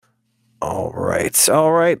All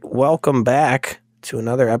right. Welcome back to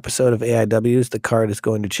another episode of AIW's The Card is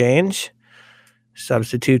Going to Change.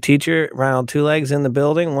 Substitute teacher Ronald Two Legs in the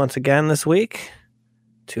building once again this week.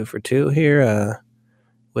 2 for 2 here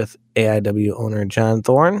with AIW owner John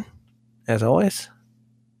Thorne, as always.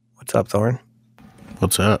 What's up, Thorne?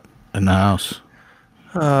 What's up in the house?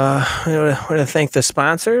 We want to thank the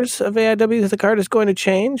sponsors of AIW The Card is Going to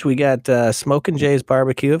Change. We got Smokin' Jay's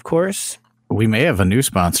Barbecue, of course. We may have a new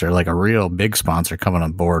sponsor, like a real big sponsor coming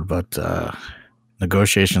on board, but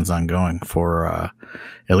negotiations ongoing for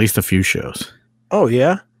at least a few shows. Oh,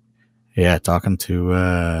 yeah? Yeah, talking to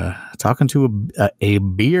a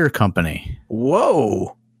beer company.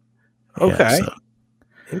 Whoa. Okay. Yeah, so,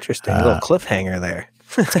 interesting. A little cliffhanger there.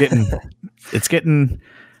 it's getting,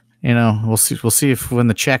 we'll see if when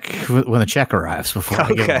the check arrives before I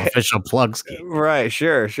give an official plug scheme. Right,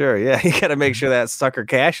 sure. Yeah, you got to make sure that sucker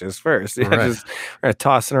cashes first. Right. We're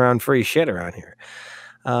tossing around free shit around here.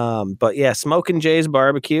 But yeah, Smokin' Jay's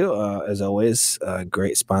Barbecue, as always, a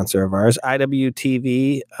great sponsor of ours.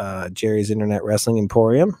 IWTV, Jerry's Internet Wrestling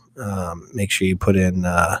Emporium. Make sure you put in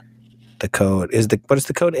the code. What is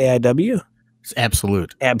the code? AIW? It's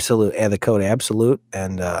Absolute. Absolute. Add the code Absolute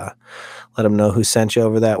and let them know who sent you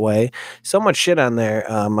over that way. So much shit on there.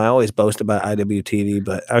 I always boast about IWTV,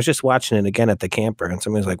 but I was just watching it again at the camper, and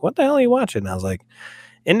somebody's like, "What the hell are you watching?" And I was like,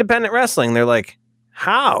 "Independent wrestling." They're like,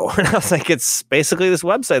 "How?" And I was like, "It's basically this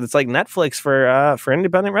website that's like Netflix for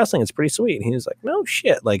independent wrestling. It's pretty sweet." And he was like, "No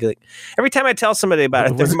shit." Like every time I tell somebody about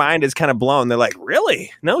it, their mind is kind of blown. They're like,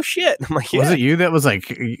 "Really? No shit." I'm like, "Yeah." Was it you that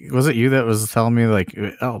was telling me like,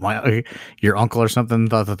 "Oh my, your uncle or something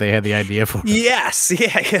thought that they had the idea for it?" Yes,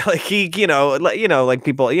 yeah. Like he, like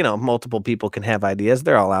people, multiple people can have ideas.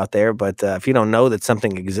 They're all out there, but if you don't know that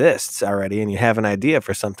something exists already, and you have an idea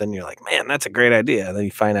for something, you're like, "Man, that's a great idea." And then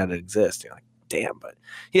you find out it exists. You're like, damn, but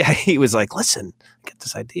yeah, he was like, "Listen, get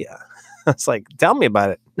this idea." I was like, "Tell me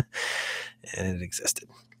about it." And it existed.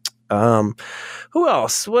 Who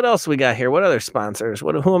else? What else we got here? What other sponsors?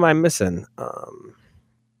 Who am I missing?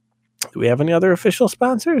 Do we have any other official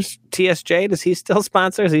sponsors? TSJ, does he still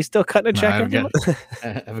sponsor? Is he still cutting a check? I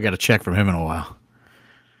haven't got a check from him in a while.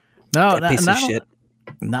 No, piece of shit.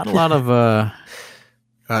 Not a lot of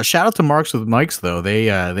shout out to Marks with Mikes though.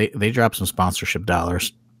 They dropped some sponsorship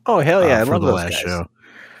dollars. Oh, hell yeah. I for love the those last guys. show.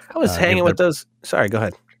 I was hanging with those. Sorry, go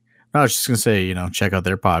ahead. I was just going to say, check out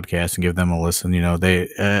their podcast and give them a listen.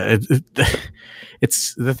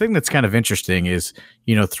 It's the thing that's kind of interesting is,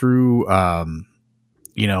 through,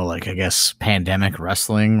 like, I guess, pandemic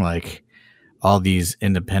wrestling, like all these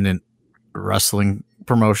independent wrestling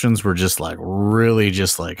promotions were just like really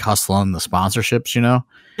just like hustling the sponsorships,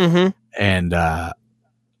 Mm-hmm. And the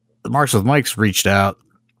Marks with Mikes reached out.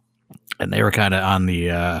 And they were kind of on the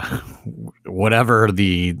whatever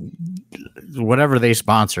they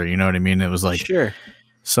sponsor, you know what I mean? It was like sure.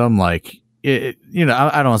 Some like I don't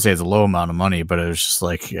want to say it's a low amount of money, but it was just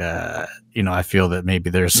like I feel that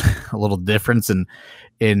maybe there's a little difference in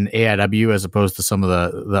AIW as opposed to some of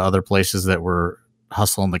the other places that were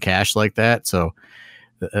hustling the cash like that. So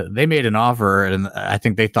they made an offer, and I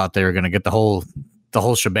think they thought they were going to get the whole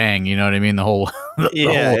shebang. You know what I mean? The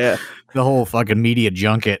whole fucking media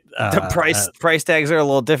junket. The price tags are a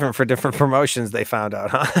little different for different promotions, they found out,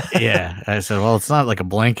 huh? Yeah. I said, well, it's not like a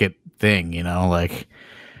blanket thing, like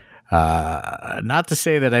not to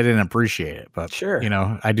say that I didn't appreciate it, but sure.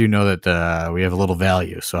 I do know that we have a little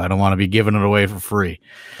value, so I don't want to be giving it away for free.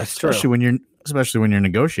 That's true. Especially when you're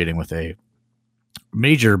negotiating with a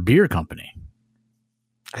major beer company.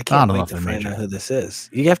 I can't wait to find out who this is.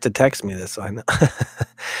 You have to text me this so I know.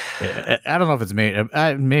 Yeah, I don't know if it's major.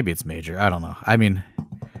 Maybe it's major. I don't know. I mean,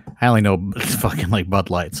 I only know fucking like Bud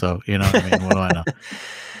Light, so what I mean? What do I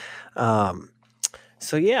know?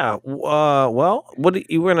 So yeah. Well,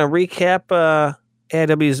 you were gonna recap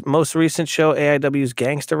AIW's most recent show, AIW's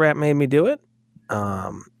Gangsta Rap Made Me Do It.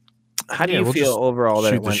 How do you feel overall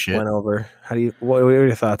that it went over? What were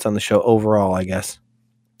your thoughts on the show overall? I guess.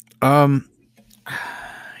 I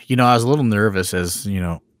was a little nervous as,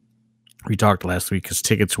 we talked last week because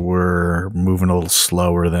tickets were moving a little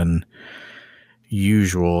slower than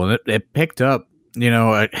usual. And it picked up,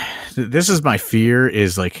 this is my fear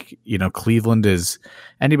is like, Cleveland is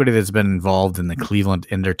anybody that's been involved in the Cleveland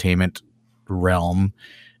entertainment realm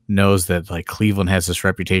knows that like Cleveland has this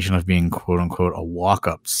reputation of being quote unquote a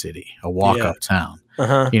walk-up city, a walk-up town,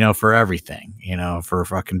 for everything, for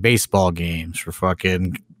fucking baseball games, for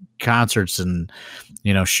fucking concerts and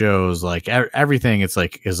shows, like everything is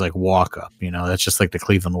like walk up, that's just like the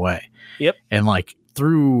Cleveland way. Yep. And like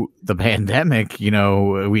through the pandemic,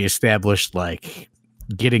 we established like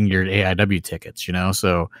getting your AIW tickets,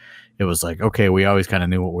 so it was like, okay, we always kind of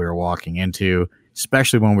knew what we were walking into,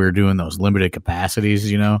 especially when we were doing those limited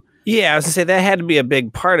capacities, Yeah, I was gonna say that had to be a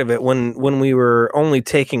big part of it when we were only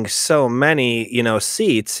taking so many,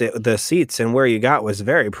 seats. The seats and where you got was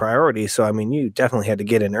very priority. So I mean, you definitely had to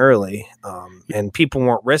get in early, and people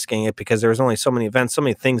weren't risking it because there was only so many events, so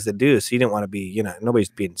many things to do. So you didn't want to be, nobody's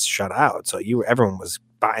being shut out. So everyone was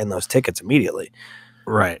buying those tickets immediately.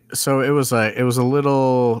 Right. So it was a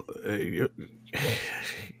little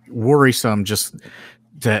worrisome, just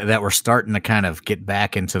that we're starting to kind of get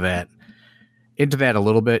back into that a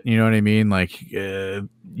little bit, you know what I mean? Like, and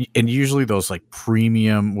usually those like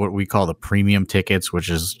premium, what we call the premium tickets, which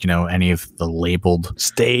is, any of the labeled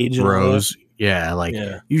stage rows. Yeah. Like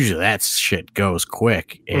usually that shit goes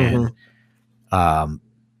quick, and,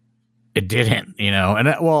 it didn't,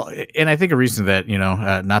 and I think a reason that,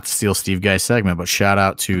 not to steal Steve Guy's segment, but shout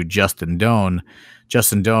out to Justin Doan.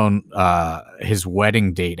 Justin Doan, his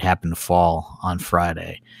wedding date happened to fall on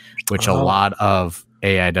Friday, which a lot of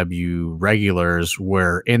AIW regulars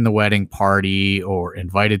were in the wedding party or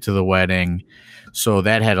invited to the wedding. So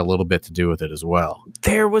that had a little bit to do with it as well.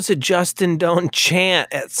 There was a Justin Doan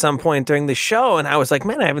chant at some point during the show, and I was like,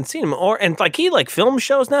 man, I haven't seen him. And he films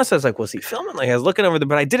shows now, so I was like, was he filming? Like, I was looking over there,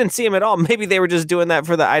 but I didn't see him at all. Maybe they were just doing that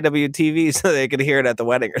for the IWTV so they could hear it at the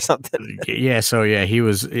wedding or something. Yeah, so yeah, it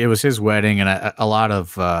was his wedding, and a lot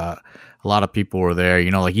of people were there,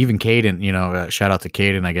 like even Caden, shout out to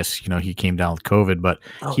Caden. I guess, he came down with COVID, but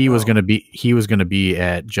he was going to be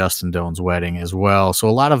at Justin Doan's wedding as well. So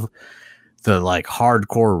a lot of the like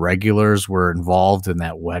hardcore regulars were involved in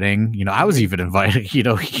that wedding. I was even invited,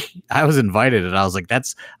 I was invited, and I was like,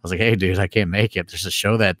 hey dude, I can't make it. There's a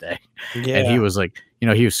show that day. Yeah. And he was like,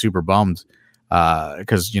 he was super bummed.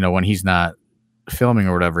 Cause when he's not filming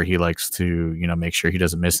or whatever, he likes to, make sure he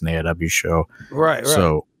doesn't miss an AIW show. Right.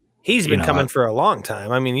 So he's been coming for a long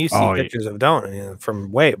time. I mean, you see pictures of Doan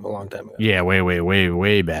from way a long time ago. Yeah,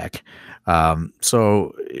 way back.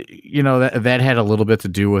 So that had a little bit to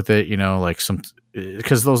do with it, like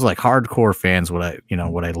because those like hardcore fans, what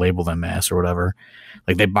I label them as or whatever,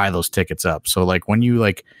 like they buy those tickets up. So like when you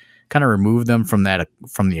like kind of remove them from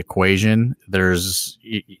the equation, there's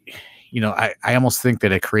I almost think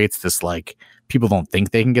that it creates this like people don't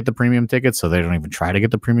think they can get the premium tickets, so they don't even try to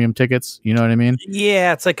get the premium tickets. You know what I mean?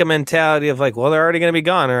 Yeah, it's like a mentality of like, well, they're already going to be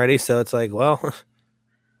gone already, so it's like, well,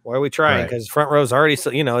 why are we trying? Because front row's already,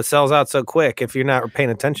 it sells out so quick. If you're not paying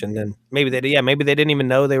attention, then maybe they didn't even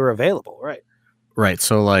know they were available, right? Right.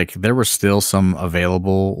 So like there were still some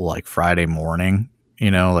available like Friday morning,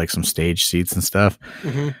 like some stage seats and stuff.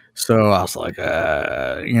 Mm-hmm. So I was like,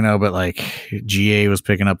 but like GA was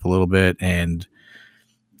picking up a little bit, and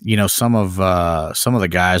some of the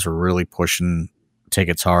guys were really pushing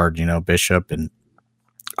tickets hard. Bishop and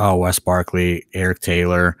Wes Barkley, Eric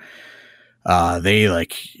Taylor. They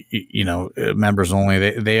like, members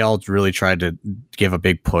only. They all really tried to give a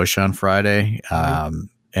big push on Friday. And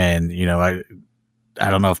I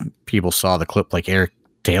don't know if people saw the clip. Like Eric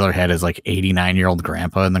Taylor had his like 89-year-old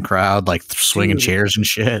grandpa in the crowd, like swinging chairs and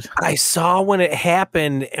shit. I saw when it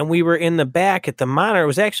happened, and we were in the back at the monitor. It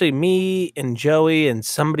was actually me and Joey and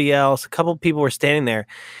somebody else. A couple of people were standing there,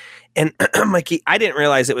 and like I didn't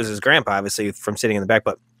realize it was his grandpa, obviously from sitting in the back,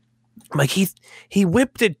 but like he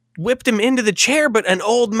whipped him into the chair, but an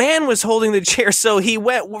old man was holding the chair, so he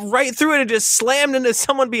went right through it and just slammed into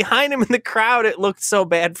someone behind him in the crowd. It looked so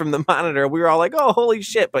bad from the monitor. We were all like, oh, holy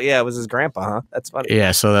shit. But yeah, it was his grandpa, huh? That's funny.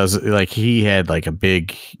 Yeah, so that was like he had like a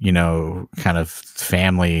big, kind of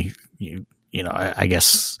family, I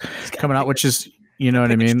guess coming out, which is,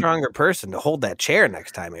 what I mean? Stronger person to hold that chair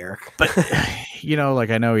next time, Eric. But, like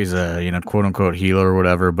I know he's a, quote unquote healer or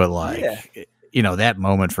whatever, but like, that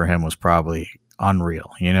moment for him was probably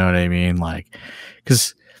unreal. You know what I mean? Like,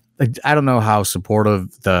 because like, I don't know how supportive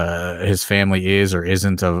his family is or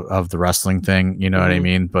isn't of the wrestling thing. You know what I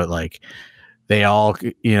mean? But like, they all,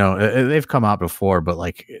 they've come out before, but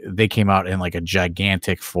like they came out in like a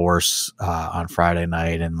gigantic force on Friday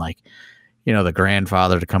night, and like, the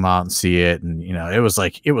grandfather to come out and see it, and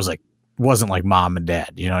wasn't like mom and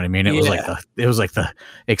dad. You know what I mean? It was like the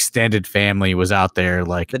extended family was out there.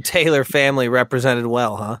 Like the Taylor family represented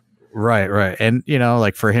well, huh? Right. And,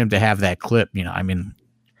 like for him to have that clip, I mean,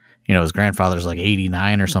 his grandfather's like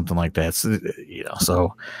 89 or something like that. So,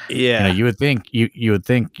 so yeah, you would think,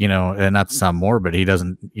 and not to sound morbid, he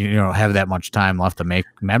doesn't, have that much time left to make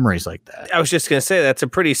memories like that. I was just going to say, that's a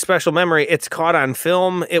pretty special memory. It's caught on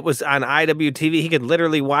film. It was on IWTV. He could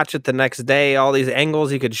literally watch it the next day. All these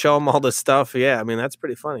angles, he could show him all this stuff. Yeah. I mean, that's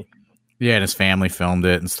pretty funny. Yeah. And his family filmed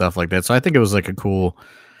it and stuff like that. So I think it was like a cool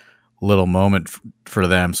little moment for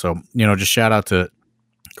them. So, just shout out to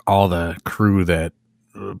all the crew that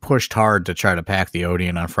pushed hard to try to pack the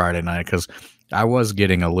Odeon on Friday night, because I was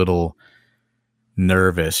getting a little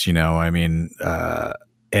nervous,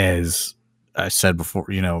 as I said before,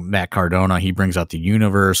 Matt Cardona, he brings out the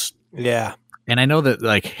universe. Yeah. And I know that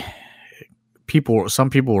like some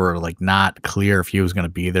people were like not clear if he was going to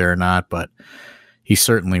be there or not, but he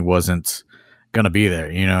certainly wasn't going to be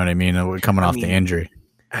there. You know what I mean? Coming off the injury.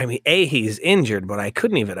 He's injured, but I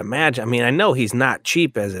couldn't even imagine. I know he's not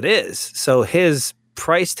cheap as it is. So his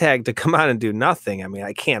price tag to come out and do nothing.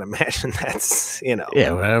 I can't imagine that's,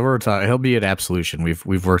 Yeah, we're talking. He'll be at Absolution.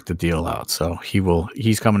 We've worked the deal out, so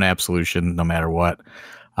he's coming to Absolution no matter what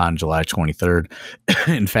on July 23rd.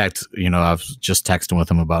 In fact, I was just texting with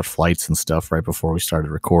him about flights and stuff right before we started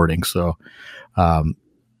recording. So,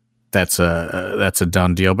 that's a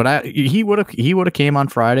done deal. But he would have came on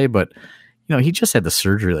Friday, but he just had the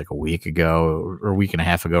surgery like a week ago or a week and a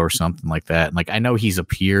half ago or something like that. And like, I know he's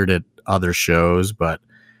appeared at other shows, but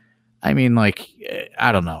I don't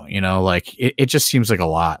know, like it just seems like a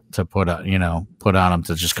lot to put on him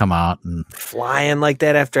to just come out and flying like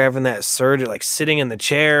that after having that surgery, like sitting in the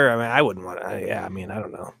chair. I wouldn't want to, I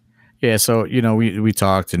don't know. Yeah. So, we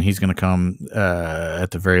talked, and he's going to come, at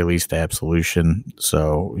the very least to Absolution.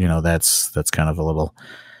 So, that's kind of a little,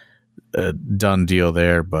 done deal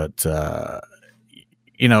there, but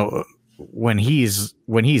when he's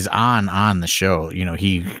on the show,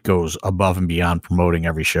 he goes above and beyond promoting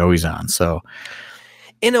every show he's on. So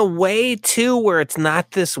in a way too, where it's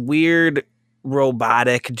not this weird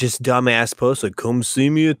robotic, just dumbass post like, come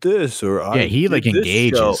see me at this, or he like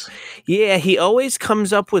engages. Yeah, he always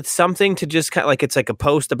comes up with something to just kind of like, it's like a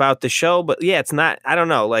post about the show, but yeah, it's not, I don't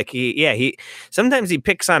know, like he sometimes he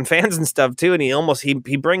picks on fans and stuff too, and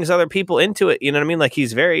he brings other people into it, you know what I mean? Like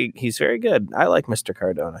he's very good. I like Mr.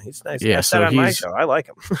 Cardona. He's nice. Yeah, so on my show, I like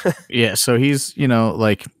him. Yeah, so he's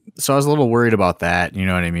like, so I was a little worried about that, you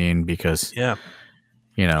know what I mean? Because he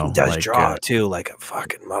does draw too, like a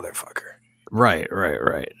fucking motherfucker. Right.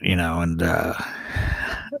 And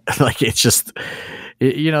like, it's just,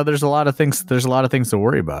 there's a lot of things to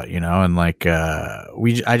worry about, and like,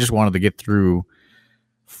 I just wanted to get through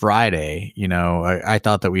Friday. I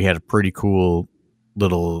thought that we had a pretty cool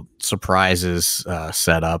little surprises,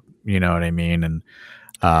 set up, you know what I mean? And,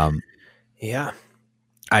 yeah,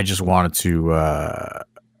 I just wanted to,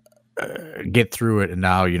 get through it. And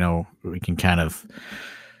now, we can kind of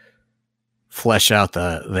flesh out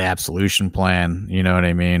the Absolution plan, you know what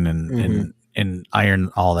I mean? And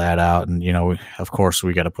iron all that out. And, of course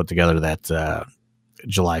we got to put together that,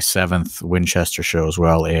 July 7th Winchester show as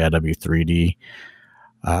well, AIW 3D.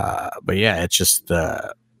 But yeah, it's just,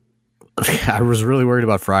 I was really worried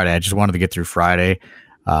about Friday. I just wanted to get through Friday.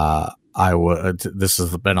 This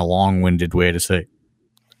has been a long-winded way to say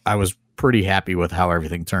I was pretty happy with how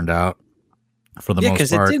everything turned out for the most part.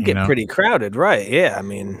 Yeah, because it did get pretty crowded, right? Yeah,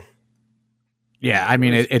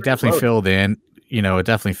 it definitely filled in. It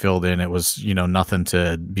definitely filled in. It was, nothing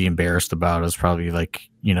to be embarrassed about. It was probably like,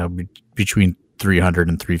 between 300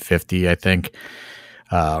 and 350, I think,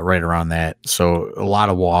 right around that. So a lot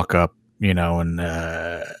of walk up, and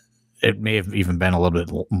it may have even been a little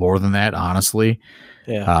bit more than that, honestly.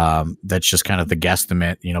 Yeah. That's just kind of the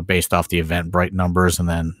guesstimate, based off the Eventbrite numbers, and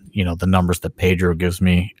then, the numbers that Pedro gives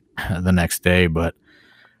me the next day. But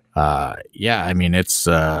it's,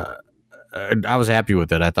 I was happy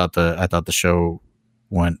with it. I thought the show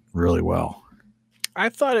went really well. I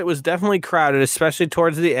thought it was definitely crowded, especially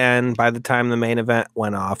towards the end. By the time the main event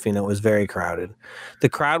went off, it was very crowded. The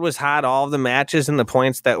crowd was hot. All of the matches and the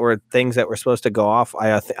points that were things that were supposed to go off,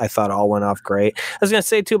 I thought all went off great. I was going to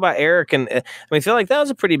say too about Eric, and I feel like that was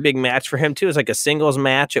a pretty big match for him too. It was like a singles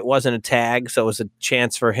match. It wasn't a tag, so it was a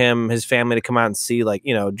chance for his family to come out and see. Like,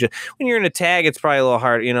 just, when you're in a tag, it's probably a little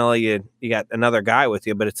hard. You got another guy with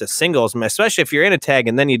you, but it's a singles match, especially if you're in a tag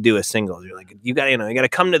and then you do a singles. You're like, you got to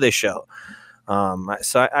come to this show.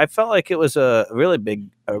 So I felt like it was a really big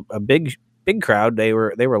crowd. They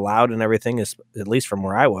were loud and everything, at least from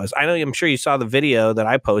where I was. I'm sure you saw the video that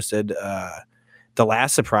I posted, the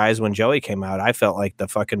last surprise when Joey came out. I felt like the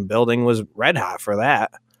fucking building was red hot for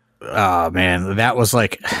that. Oh man, that was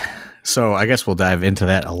like, so I guess we'll dive into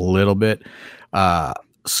that a little bit.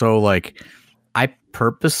 So like I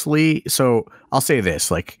purposely, so I'll say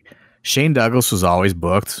this, like Shane Douglas was always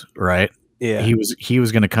booked, right? Yeah, he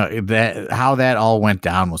was going to come. That how that all went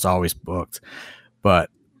down was always booked, but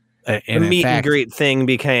the meet and greet thing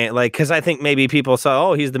became like, because I think maybe people saw,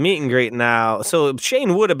 oh, he's the meet and greet now, so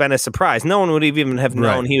Shane would have been a surprise. No one would even have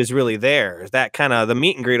known he was really there. That kind of the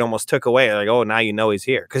meet and greet almost took away, like, oh, now he's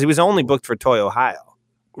here, because he was only booked for Toy, Ohio.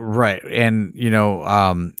 Right. And,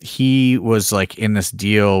 he was like in this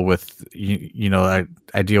deal with,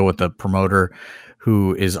 I deal with the promoter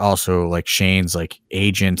who is also like Shane's like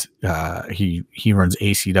agent. He runs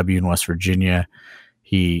ACW in West Virginia.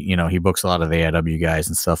 He books a lot of the AIW guys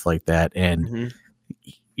and stuff like that. And,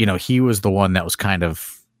 he was the one that was kind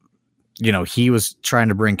of, he was trying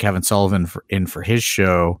to bring Kevin Sullivan in for his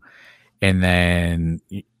show. And then,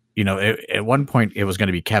 at one point it was going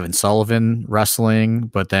to be Kevin Sullivan wrestling,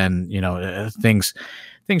 but then, things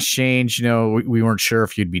changed. We weren't sure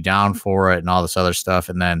if you'd be down for it and all this other stuff.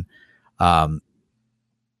 And then, I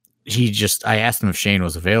asked him if Shane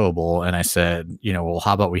was available, and I said, well,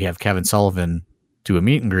 how about we have Kevin Sullivan do a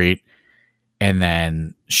meet and greet, and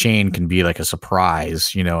then Shane can be like a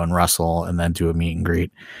surprise, and wrestle, and then do a meet and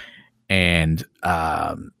greet. And,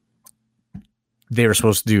 they were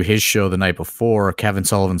supposed to do his show the night before. Kevin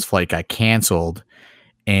Sullivan's flight got canceled,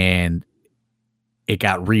 and it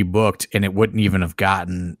got rebooked, and it wouldn't even have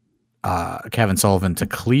gotten Kevin Sullivan to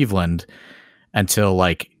Cleveland until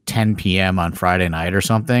like 10 p.m. on Friday night or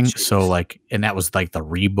something. Jeez. So like, and that was like the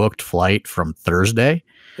rebooked flight from Thursday.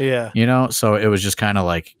 Yeah. So it was just kind of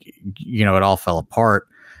like, it all fell apart.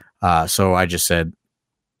 So I just said,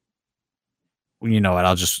 what,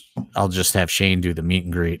 I'll just have Shane do the meet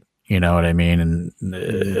and greet. You know what I mean? And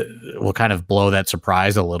we'll kind of blow that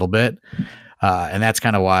surprise a little bit. And that's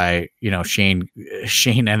kind of why, Shane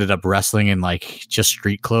ended up wrestling in like just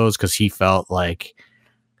street clothes, because he felt like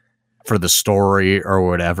for the story or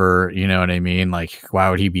whatever, you know what I mean? Like, why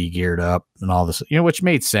would he be geared up and all this, which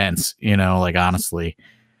made sense, like honestly.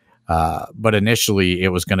 But initially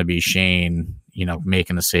it was going to be Shane,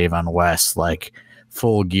 making the save on Wes, like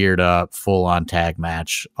full geared up, full on tag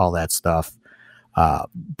match, all that stuff.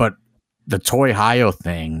 But the Toy Hio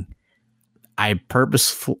thing, I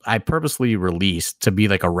purposely released to be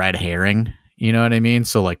like a red herring. You know what I mean?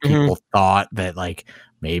 So like people thought that like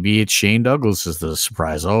maybe it's Shane Douglas is the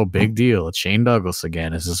surprise. Oh, big deal. It's Shane Douglas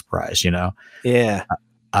again as a surprise, Yeah.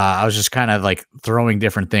 I was just kind of like throwing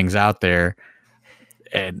different things out there.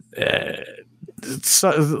 And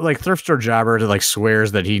so, like Thrift Store Jobber like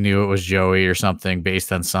swears that he knew it was Joey or something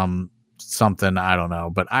based on something, I don't know,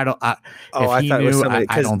 but I don't. I thought it was somebody,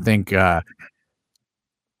 I don't think. I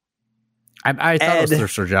thought it was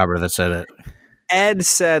Thrift Store Jobber that said it. Ed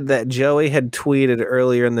said that Joey had tweeted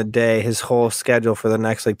earlier in the day his whole schedule for the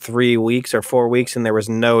next like 3 weeks or 4 weeks, and there was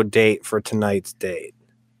no date for tonight's date.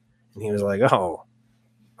 And he was like, "Oh,"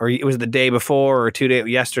 or it was the day before or 2 days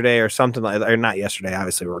yesterday or something like that. Or not yesterday.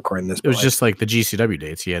 Obviously, we're recording this. It was just like the GCW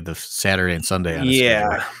dates. He had the Saturday and Sunday on his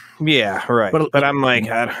schedule. Yeah, right. But I'm like,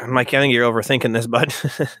 I think you're overthinking this, bud.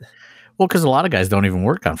 Well, because a lot of guys don't even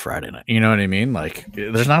work on Friday night. You know what I mean? Like,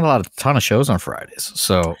 there's not a ton of shows on Fridays.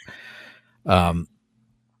 So, that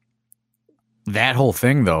whole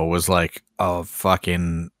thing though was like a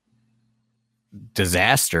fucking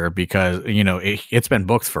disaster because it's been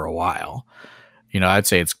booked for a while. I'd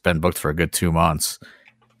say it's been booked for a good 2 months,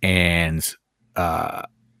 and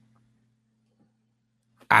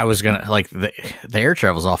I was gonna like the air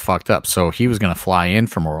travel's all fucked up, so he was gonna fly in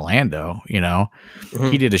from Orlando.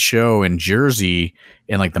 He did a show in Jersey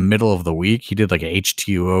in like the middle of the week. He did like a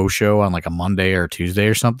H2O show on like a Monday or Tuesday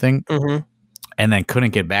or something, and then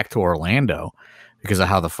couldn't get back to Orlando because of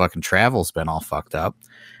how the fucking travel's been all fucked up.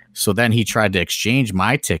 So then he tried to exchange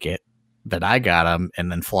my ticket that I got him and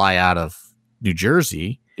then fly out of New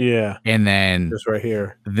Jersey. Yeah. And then just right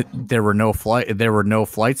here, there were no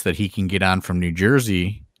flights that he can get on from New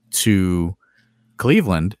Jersey to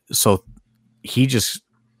Cleveland. So he just,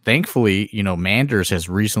 thankfully, Manders has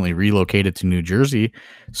recently relocated to New Jersey.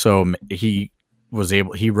 So he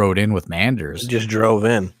rode in with Manders. He just drove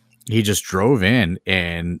in.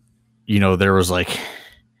 And, there was like,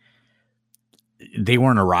 they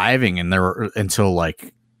weren't arriving and there were until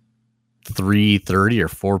like 3:30 or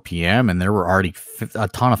 4 p.m. and there were already a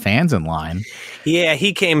ton of fans in line. Yeah,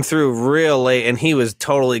 he came through real late and he was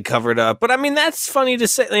totally covered up. But I mean, that's funny to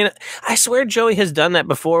say. I swear Joey has done that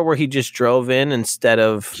before where he just drove in instead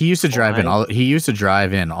of He used to drive in all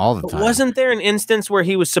the time. Wasn't there an instance where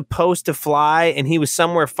he was supposed to fly and he was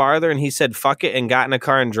somewhere farther and he said fuck it and got in a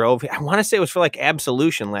car and drove? I want to say it was for like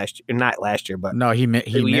Absolution last year, not last year, but no, he missed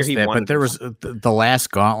that. But there was the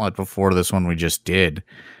last gauntlet before this one we just did.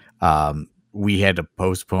 We had to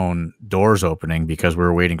postpone doors opening because we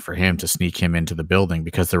were waiting for him to sneak him into the building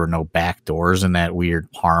because there were no back doors in that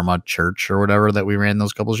weird Parma church or whatever that we ran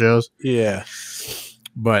those couple shows. Yeah.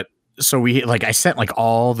 But so I sent like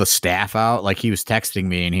all the staff out, like he was texting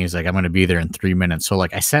me and he was like, I'm going to be there in 3 minutes. So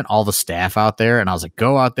like I sent all the staff out there and I was like,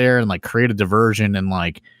 go out there and like create a diversion and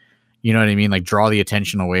like, you know what I mean? Like draw the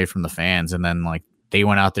attention away from the fans. And then like they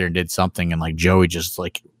went out there and did something, and like Joey just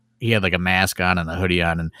like he had like a mask on and a hoodie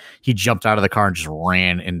on, and he jumped out of the car and just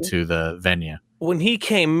ran into the venue. When he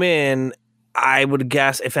came in, I would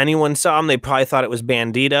guess if anyone saw him, they probably thought it was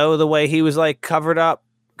Bandito the way he was like covered up.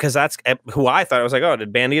 Because that's who I thought. I was like, oh,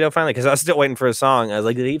 did Bandito finally? Because I was still waiting for a song. I was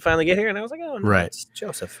like, did he finally get here? And I was like, oh, no, right, it's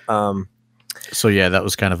Joseph. So yeah, that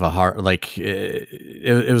was kind of a hard, like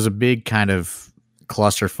it was a big kind of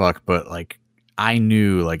clusterfuck. But like I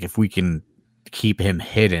knew, like if we can keep him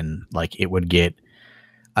hidden, like it would get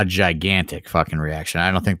a gigantic fucking reaction. I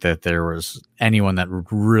don't think that there was anyone that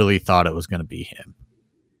really thought it was going to be him.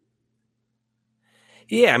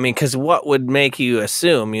 Yeah, I mean, because what would make you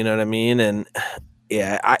assume? You know what I mean? And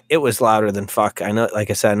yeah, it was louder than fuck. I know, like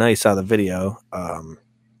I said, I know you saw the video.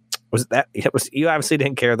 Was that? It was. You obviously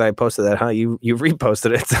didn't care that I posted that, huh? You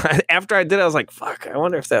reposted it after I did. I was like, fuck. I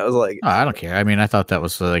wonder if that was like. Oh, I don't care. I mean, I thought that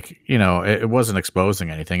was like, you know, it wasn't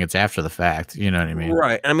exposing anything. It's after the fact. You know what I mean?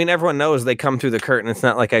 Right. I mean, everyone knows they come through the curtain. It's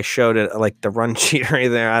not like I showed it like the run sheet or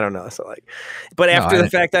anything. I don't know. So like, but after the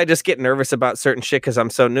fact, I just get nervous about certain shit because I'm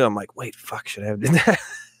so new. I'm like, wait, fuck, should I have did that?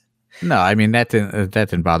 No, I mean that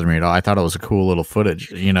didn't bother me at all. I thought it was a cool little footage,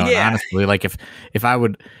 you know. Yeah. And honestly, like if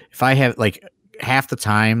I have like half the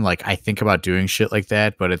time, like I think about doing shit like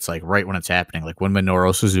that, but it's like right when it's happening. Like when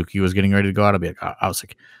Minoru Suzuki was getting ready to go out, I'd be like, I was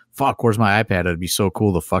like, fuck, where's my iPad? It'd be so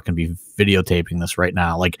cool to fucking be videotaping this right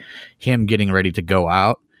now, like him getting ready to go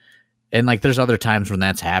out. And like there's other times when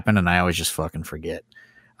that's happened, and I always just fucking forget.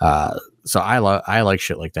 So I like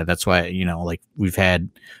shit like that. That's why, you know, like we've had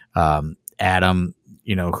Adam,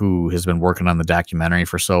 you know, who has been working on the documentary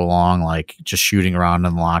for so long, like just shooting around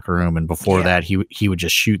in the locker room. And before that, he would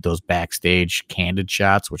just shoot those backstage candid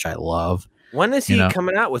shots, which I love. When is he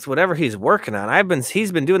coming out with whatever he's working on?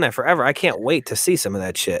 He's been doing that forever. I can't wait to see some of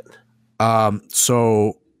that shit.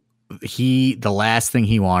 So the last thing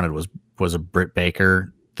he wanted was a Britt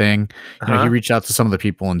Baker thing. You know, he reached out to some of the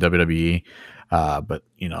people in WWE. But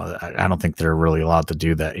you know, I don't think they're really allowed to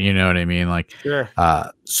do that. You know what I mean? Like, sure.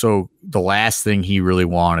 So the last thing he really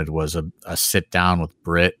wanted was a sit down with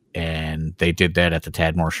Britt, and they did that at the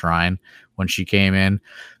Tadmor Shrine when she came in.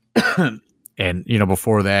 And you know,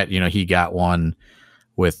 before that, you know, he got one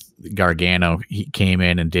with Gargano. He came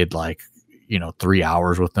in and did like, you know, 3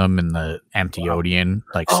 hours with them in the empty Odeon.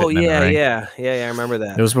 Like, oh yeah, I remember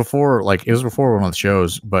that. It was before one of the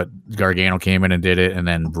shows, but Gargano came in and did it, and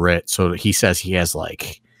then Britt. So he says he has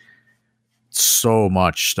like so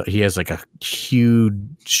much. He has like a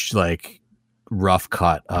huge like rough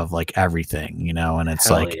cut of like everything, you know, and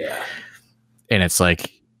it's and it's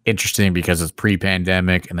like interesting because it's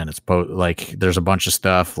pre-pandemic, and then it's like there's a bunch of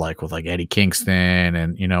stuff like with like Eddie Kingston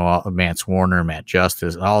and, you know, Mance Warner, Matt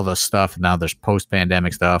Justice, all the stuff. And now there's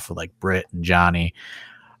post-pandemic stuff with like Britt and Johnny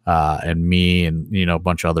and me and, you know, a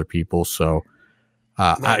bunch of other people. So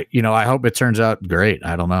I hope it turns out great.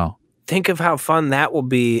 I don't know. Think of how fun that will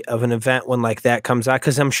be of an event when like that comes out,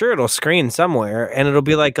 because I'm sure it'll screen somewhere, and it'll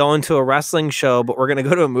be like going to a wrestling show, but we're gonna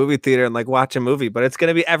go to a movie theater and like watch a movie, but it's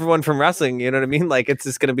gonna be everyone from wrestling. You know what I mean? Like it's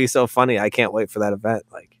just gonna be so funny. I can't wait for that event.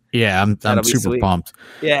 Like, yeah, I'm super pumped.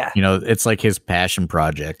 Yeah, you know, it's like his passion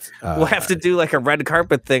project. We'll have to do like a red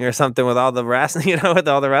carpet thing or something with all the wrestling, you know, with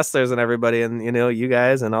all the wrestlers and everybody, and you know, you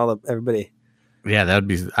guys and everybody. Yeah, that'd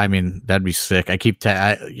be sick. I keep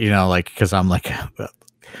you know, like, because I'm like.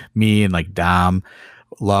 Me and like Dom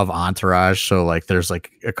love Entourage, so like there's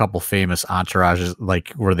like a couple famous Entourages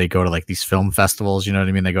like where they go to like these film festivals, you know what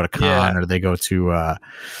I mean? They go to Cannes or they go to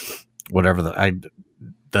whatever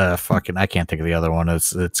the fucking, I can't think of the other one.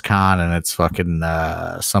 It's Cannes and it's fucking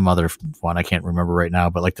some other one I can't remember right now,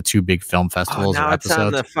 but like the two big film festivals. Now it's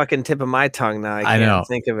on the fucking tip of my tongue now. I can't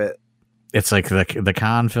think of it. It's like the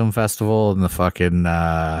Cannes Film Festival and the fucking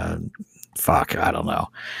fuck, I don't know.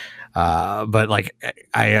 But like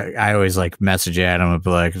I always like message Adam and be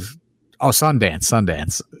like, oh, Sundance.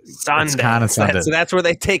 It's kind of Sundance. So that's where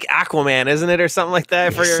they take Aquaman, isn't it, or something like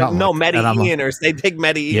that? Medellin, or they take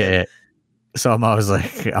Medellin. Yeah. So I'm always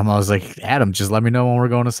like, Adam, just let me know when we're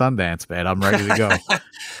going to Sundance, man. I'm ready to go.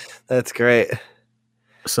 That's great.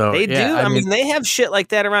 So they do. I mean, they have shit like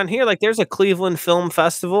that around here. Like, there's a Cleveland Film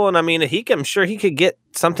Festival, and I mean, I'm sure he could get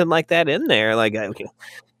something like that in there. Like,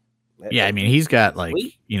 yeah, I mean, he's got like,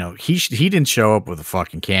 you know, he didn't show up with a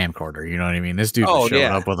fucking camcorder. You know what I mean? This dude showed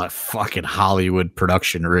up with a fucking Hollywood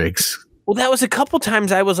production rigs. Well, that was a couple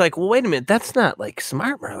times I was like, well, wait a minute, that's not like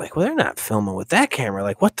smart. Like, well, they're not filming with that camera.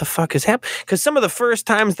 Like, what the fuck is happening? Because some of the first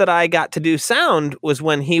times that I got to do sound was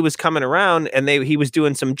when he was coming around and he was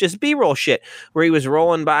doing some just B-roll shit where he was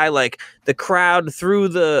rolling by like the crowd through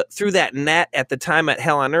that net at the time at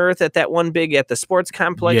Hell on Earth at that one big at the sports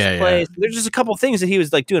complex place. Yeah. There's just a couple things that he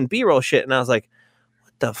was like doing B-roll shit, and I was like,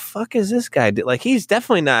 the fuck is this guy do? Like, that's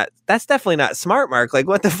definitely not smart, Mark. Like,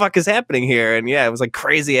 what the fuck is happening here? And yeah, it was like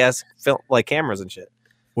crazy ass film, like cameras and shit.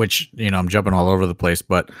 Which, I'm jumping all over the place,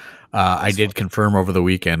 but I did confirm over the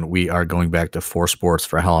weekend we are going back to 4 Sports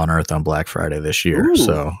for Hell on Earth on Black Friday this year. Ooh.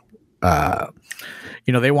 So,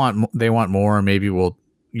 they want more, and maybe we'll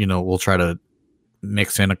try to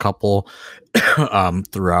mix in a couple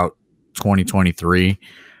throughout 2023.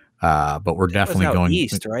 But we're definitely going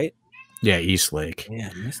east, right? Yeah, East Lake.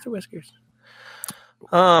 Yeah, Mr. Whiskers.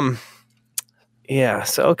 Yeah.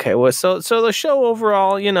 So okay. Well, so the show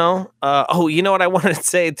overall, you know what I wanted to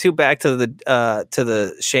say too. Back to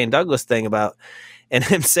the Shane Douglas thing about, and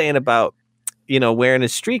him saying about, wearing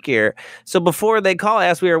his street gear. So before they call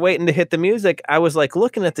us, we were waiting to hit the music. I was like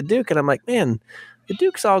looking at the Duke, and I'm like, man, the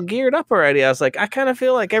Duke's all geared up already. I was like, I kind of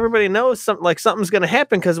feel like everybody knows something's going to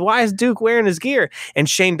happen, because why is Duke wearing his gear? And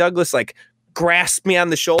Shane Douglas like grasped me on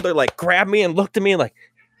the shoulder, like grabbed me and looked at me like,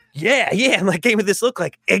 yeah, and like gave me this look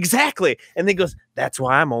like, exactly. And then he goes, that's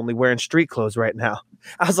why I'm only wearing street clothes right now.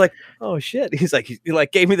 I was like, oh shit. He's like, he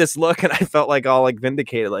like gave me this look, and I felt like all like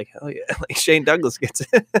vindicated, like, hell yeah, like Shane Douglas gets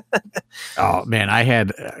it. Oh man, I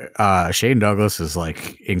had Shane Douglas is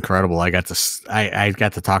like incredible. I got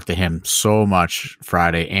to talk to him so much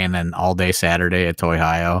Friday and then all day Saturday at Toy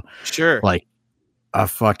Hio. Sure. Like a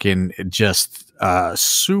fucking just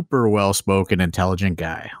super well spoken, intelligent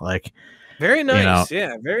guy. Like, very nice.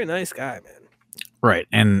 Yeah, very nice guy, man. Right.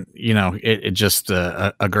 And, it just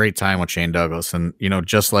a great time with Shane Douglas. And,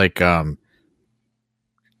 just like,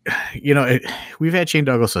 we've had Shane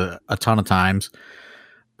Douglas a ton of times.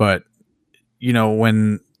 But,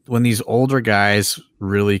 when these older guys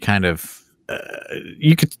really kind of,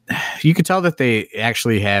 you could tell that they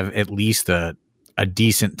actually have at least a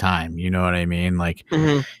decent time. You know what I mean? Like,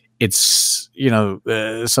 mm-hmm. It's,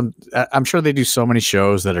 I'm sure they do so many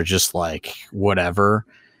shows that are just like whatever.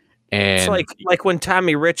 And it's like when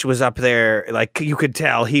Tommy Rich was up there, like you could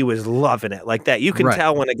tell he was loving it like that. You can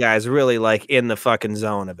tell when a guy's really like in the fucking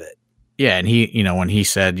zone of it. Yeah. And he, when he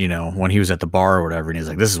said, when he was at the bar or whatever, and he's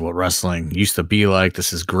like, this is what wrestling used to be like.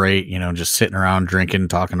 This is great. Just sitting around drinking,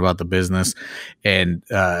 talking about the business. And,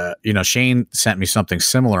 Shane sent me something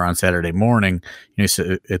similar on Saturday morning.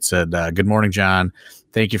 It said, good morning, John.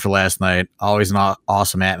 Thank you for last night. Always an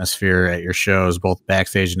awesome atmosphere at your shows, both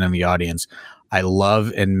backstage and in the audience. I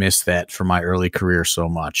love and miss that from my early career so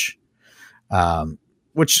much.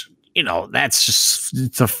 Which, that's just,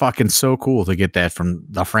 it's a fucking so cool to get that from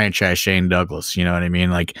the franchise Shane Douglas. You know what I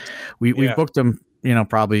mean? Like we've booked him,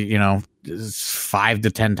 probably, 5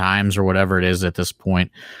 to 10 times or whatever it is at this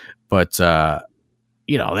point. But,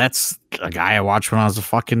 that's a guy I watched when I was a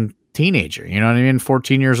fucking teenager, you know what I mean?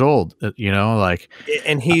 14 years old, like.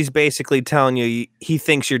 And he's basically telling you he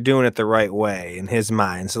thinks you're doing it the right way in his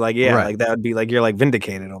mind. So like, yeah, right. Like that would be like you're like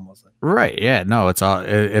vindicated almost. Right. Yeah. No, it's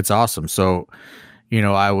awesome. So,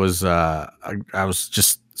 I was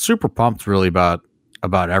just super pumped really about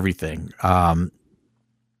everything. So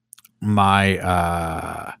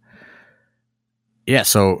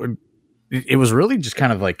it was really just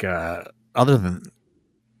kind of like other than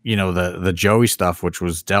the Joey stuff, which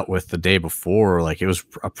was dealt with the day before, like it was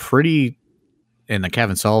a pretty, and the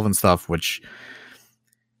Kevin Sullivan stuff, which,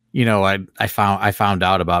 I found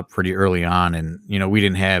out about pretty early on, and, we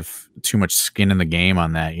didn't have too much skin in the game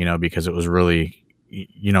on that, because it was really,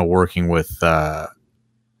 working with, the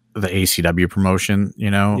ACW promotion,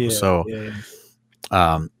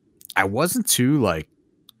 I wasn't too like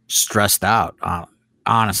stressed out,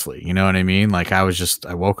 honestly, you know what I mean? Like I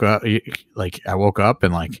woke up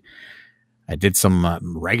and like I did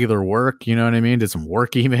some regular work, you know what I mean? Did some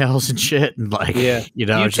work emails and shit, and like, do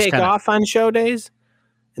you take off on show days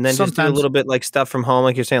and then just do a little bit like stuff from home,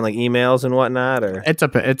 like you're saying, like emails and whatnot? Or it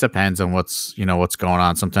depends on what's going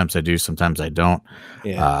on. Sometimes I do, sometimes I don't.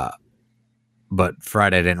 But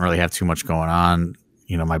Friday I didn't really have too much going on.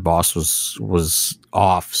 My boss was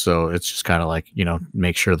off, so it's just kind of like,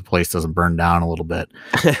 make sure the place doesn't burn down a little bit.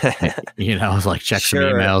 Like check some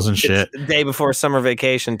emails and shit. It's the day before summer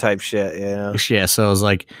vacation type shit, Yeah, so I was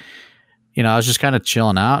like, I was just kind of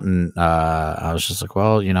chilling out, and I was just like,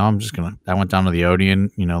 well, I went down to the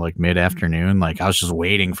Odeon, like mid-afternoon. Like I was just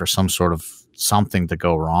waiting for some sort of something to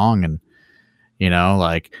go wrong, and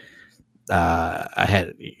like I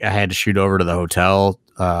had to shoot over to the hotel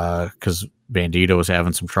because Bandito was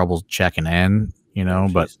having some trouble checking in,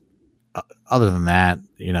 but other than that,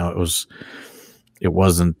 it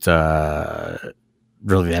wasn't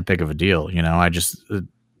really that big of a deal. I just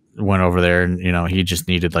went over there, and, he just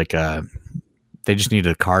needed they just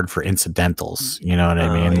needed a card for incidentals. You know what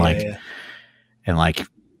I mean? And like,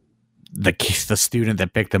 the student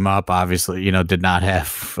that picked him up, obviously, did not have.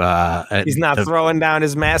 He's not throwing down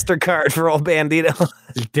his MasterCard for old Bandito.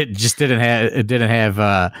 Didn't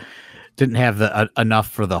have the enough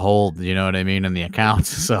for the hold. You know what I mean, in the accounts.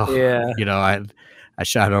 So yeah, I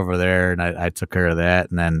shot over there and I took care of that,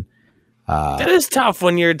 and then. That is tough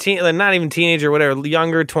when you're not even teenager or whatever,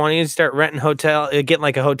 younger 20s, start renting getting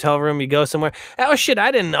like a hotel room, you go somewhere. That was shit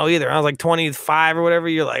I didn't know either. I was like 25 or whatever.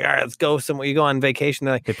 You're like, all right, let's go somewhere. You go on vacation.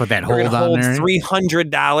 They're like, they put that hold on there.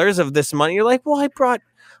 $300 of this money. You're like, well, I brought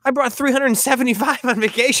 $375 on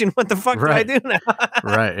vacation. What the fuck do I do now?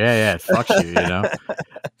 Right. Yeah. It fucks you,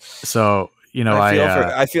 So,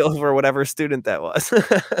 I feel for whatever student that was.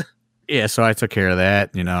 Yeah, so I took care of that.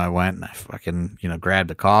 I went and I fucking,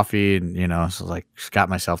 grabbed a coffee and, so like got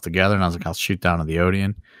myself together and I was like, I'll shoot down to the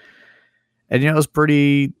Odeon. And, it was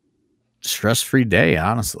pretty stress-free day,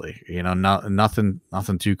 honestly. Nothing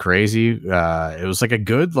too crazy. It was like a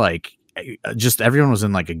good, just everyone was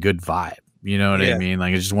in like a good vibe. You know what I mean?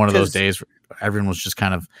 Like it's just one of those days where everyone was just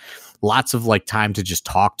kind of lots of like time to just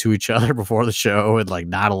talk to each other before the show and like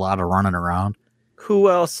not a lot of running around.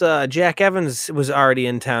 Who else? Jack Evans was already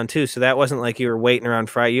in town too, so that wasn't like you were waiting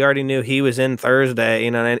around Friday. You already knew he was in Thursday,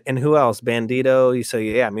 and who else? Bandito. So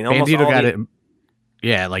yeah, I mean, almost Bandito got it.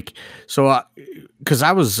 Yeah, like so, because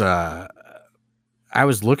I was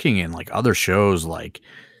looking in like other shows, like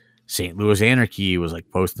St. Louis Anarchy was like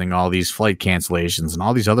posting all these flight cancellations, and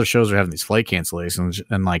all these other shows are having these flight cancellations,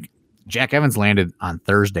 and like Jack Evans landed on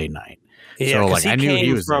Thursday night. Yeah, so like I knew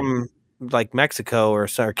he was from. Like Mexico or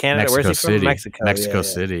Canada. Mexico Where's he City. from? Mexico. Mexico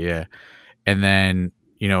City, yeah. And then,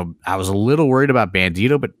 I was a little worried about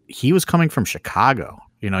Bandito, but he was coming from Chicago.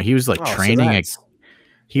 He was like training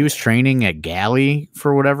training at Galley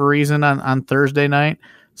for whatever reason on Thursday night.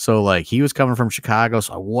 So like he was coming from Chicago,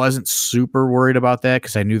 so I wasn't super worried about that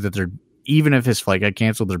because I knew that even if his flight got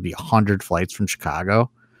canceled, there'd be 100 flights from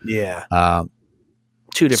Chicago. Yeah.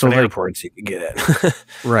 Two different airports you could get at.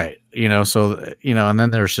 Right. And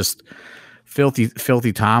then there's just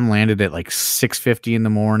Filthy Tom landed at like 6:50 in the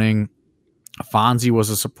morning. Fonzie was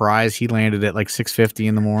a surprise. He landed at like 6:50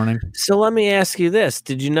 in the morning. So let me ask you this.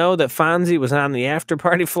 Did you know that Fonzie was on the after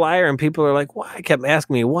party flyer? And people are like, why? I kept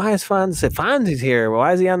asking me, why is Fonzie's here?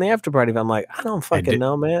 Why is he on the after party? I'm like, I don't fucking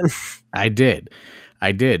know, man. I did.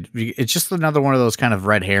 It's just another one of those kind of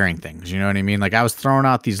red herring things. You know what I mean? Like I was throwing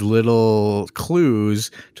out these little clues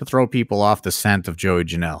to throw people off the scent of Joey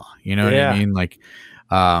Janela. You know what I mean? Like,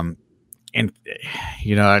 and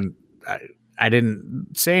I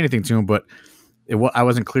didn't say anything to him, but I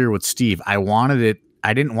wasn't clear with Steve. I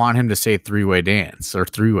didn't want him to say three-way dance or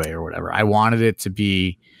three-way or whatever. I wanted it to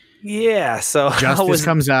be. Yeah. So Justice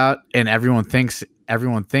comes out and everyone thinks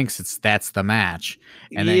that's the match,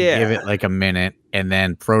 and then give it like a minute, and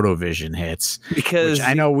then Protovision hits, because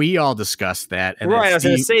I know we all discussed that. And right, I was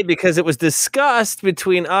going to say, because it was discussed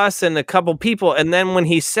between us and a couple people, and then when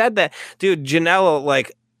he said that, dude, Janela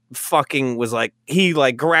like fucking was like, he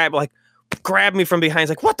like grabbed me from behind. He's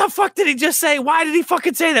like, what the fuck did he just say? Why did he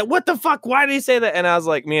fucking say that? What the fuck? Why did he say that? And I was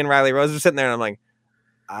like, me and Riley Rose were sitting there, and I'm like,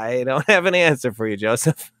 I don't have an answer for you,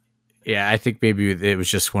 Joseph. Yeah, I think maybe it was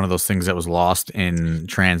just one of those things that was lost in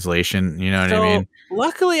translation. You know what I mean?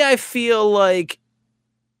 Luckily, I feel like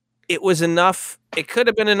it was enough. It could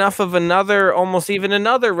have been enough of almost even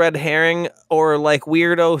another red herring or like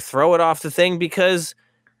weirdo throw it off the thing, because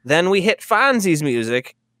then we hit Fonzie's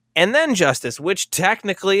music and then Justice, which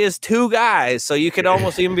technically is two guys. So you could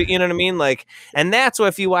almost even be, you know what I mean? Like, and that's why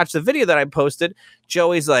if you watch the video that I posted,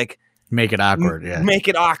 Joey's like, make it awkward. Yeah. Make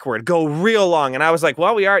it awkward. Go real long. And I was like,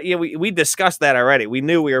 well, we discussed that already. We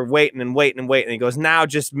knew we were waiting. And he goes, now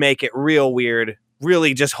just make it real weird.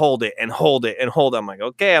 Really just hold it and hold it and hold it. I'm like,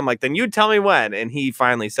 okay. I'm like, then you tell me when. And he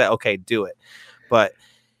finally said, okay, do it. But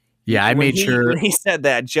yeah, I made sure when he said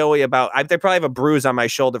that, Joey, they probably have a bruise on my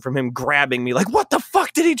shoulder from him grabbing me. Like, what the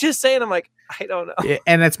fuck did he just say? And I'm like, I don't know. Yeah,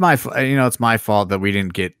 and it's my fault that we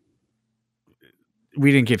didn't get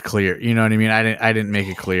clear. You know what I mean? I didn't make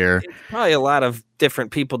it clear. It's probably a lot of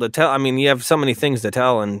different people to tell. I mean, you have so many things to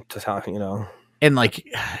tell and to talk, And like,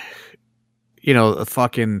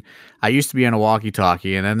 fucking, I used to be on a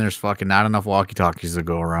walkie-talkie, and then there's fucking not enough walkie-talkies to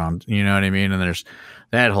go around. You know what I mean? And there's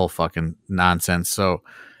that whole fucking nonsense. So,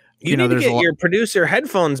 you need to get your producer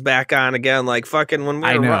headphones back on again, like fucking when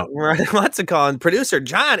we were what's it called? Producer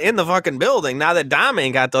John in the fucking building. Now that Dom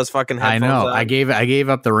ain't got those fucking headphones. I know. On. I gave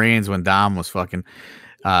up the reins when Dom was fucking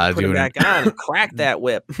put it back on. Crack that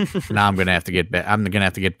whip. Now I'm gonna have to get back. I'm gonna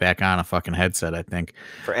have to get back on a fucking headset, I think,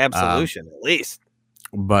 for Absolution at least.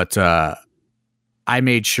 But I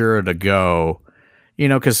made sure to go.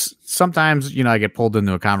 because sometimes, I get pulled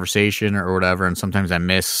into a conversation or whatever, and sometimes I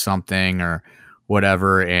miss something or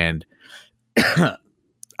whatever. And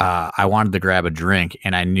I wanted to grab a drink,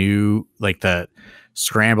 and I knew like the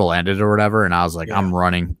scramble ended or whatever. And I was like, I'm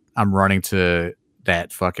running to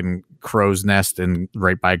that fucking crow's nest and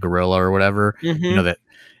right by Gorilla or whatever, that.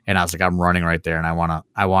 And I was like, I'm running right there, and I want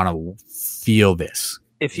to feel this.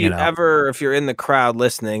 If if you're in the crowd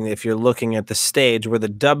listening, if you're looking at the stage where the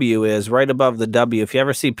W is, right above the W, if you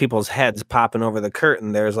ever see people's heads popping over the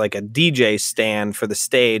curtain, there's like a DJ stand for the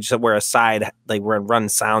stage where a side, like where it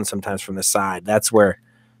runs sound sometimes from the side. That's where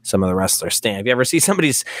some of the wrestlers stand. If you ever see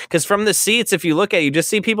somebody's, because from the seats, if you look at it, you just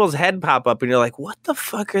see people's head pop up and you're like, what the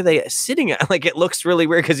fuck are they sitting at? Like, it looks really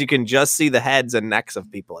weird because you can just see the heads and necks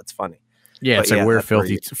of people. It's funny. Yeah, but it's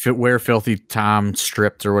like where filthy Tom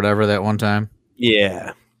stripped or whatever that one time.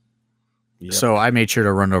 Yeah. Yep. So I made sure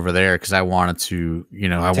to run over there because I wanted to,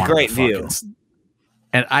 it's a great view,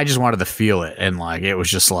 and I just wanted to feel it, and like it was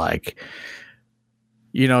just like,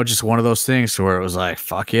 just one of those things where it was like,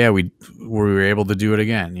 fuck yeah, we were able to do it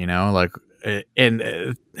again, like, and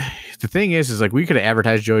the thing is like we could have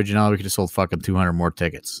advertised Joey Janela, we could have sold fucking 200 more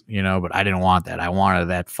tickets, but I didn't want that. I wanted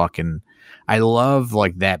that fucking. I love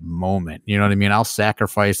like that moment, you know what I mean? I'll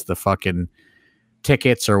sacrifice the fucking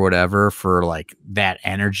tickets or whatever for like that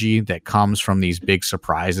energy that comes from these big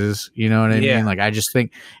surprises, you know what I mean? Like I just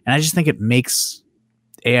think it makes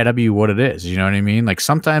AIW what it is, you know what I mean? Like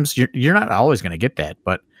sometimes you're not always going to get that,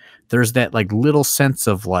 but there's that like little sense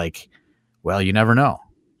of like, well, you never know.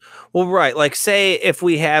 Well, right. Like say if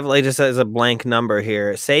we have, like just as a blank number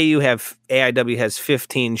here, say you have AIW has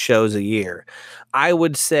 15 shows a year. I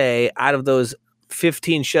would say out of those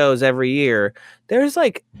 15 shows every year, there's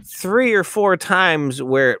like 3 or 4 times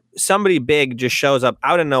where somebody big just shows up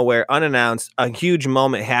out of nowhere, unannounced. A huge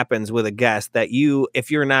moment happens with a guest that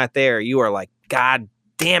if you're not there, you are like, God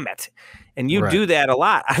damn it. And you do that a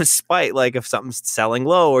lot out of spite, like if something's selling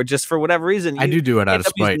low or just for whatever reason. I do it out of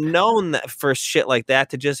spite. Known that for shit like that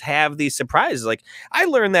to just have these surprises. Like I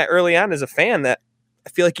learned that early on as a fan that I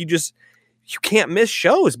feel like you can't miss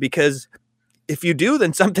shows because if you do,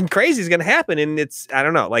 then something crazy is going to happen. And I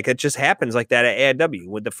don't know, like it just happens like that at AIW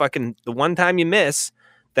with the one time you miss,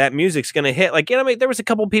 that music's going to hit. Like, there was a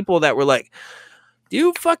couple people that were like, do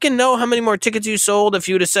you fucking know how many more tickets you sold if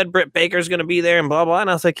you would have said Britt Baker's going to be there and blah, blah. And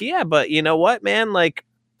I was like, yeah, but you know what, man? Like,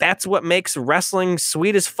 that's what makes wrestling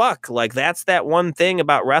sweet as fuck. Like, that's that one thing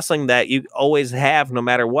about wrestling that you always have, no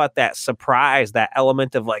matter what, that surprise, that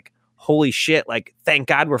element of like, holy shit, like, thank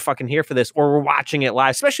God we're fucking here for this, or we're watching it live,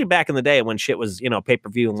 especially back in the day when shit was,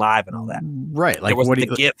 pay-per-view and live and all that. Right. Like, what the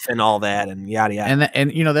GIF and all that and yada, yada.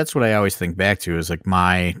 And that's what I always think back to is like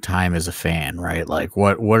my time as a fan, right? Like,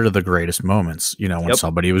 what are the greatest moments, when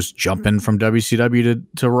somebody was jumping from WCW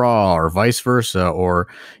to Raw or vice versa, or,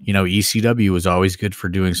 ECW was always good for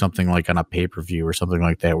doing something like on a pay-per-view or something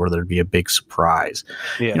like that, where there'd be a big surprise,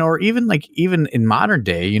 or even in modern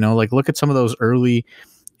day, like look at some of those early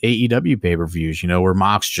AEW pay-per-views, where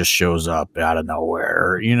Mox just shows up out of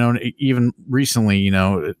nowhere, even recently,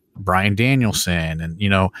 Bryan Danielson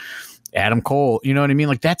and, Adam Cole, you know what I mean?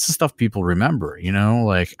 Like that's the stuff people remember,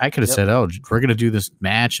 like I could have said, oh, we're going to do this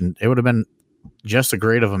match and it would have been just a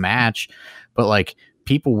great of a match, but like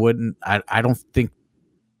people wouldn't, I don't think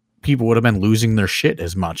people would have been losing their shit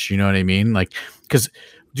as much. You know what I mean? Like, cause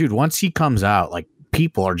dude, once he comes out, like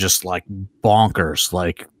people are just like bonkers,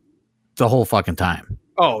 like the whole fucking time.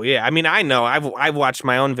 Oh yeah, I mean, I know I've watched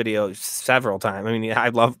my own videos several times. I mean, I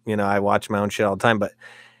love I watch my own shit all the time, but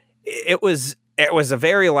it was a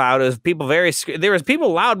very loud. It was people there was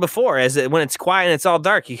people loud before when it's quiet and it's all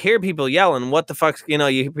dark. You hear people yelling, "What the fuck's?" You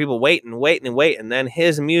hear people waiting, and then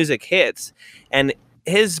his music hits, and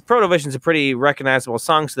his Protovision's a pretty recognizable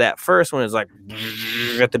song. So that first one is like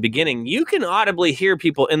at the beginning, you can audibly hear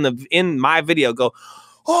people in my video go,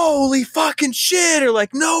 holy fucking shit, or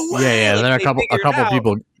like, no way. Yeah. Then a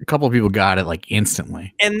couple people got it like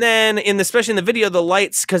instantly. And then especially in the video, the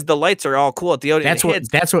lights, because the lights are all cool at the Odeon.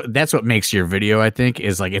 That's what makes your video, I think,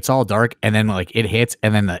 is like it's all dark and then like it hits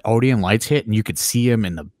and then the Odeon lights hit and you could see him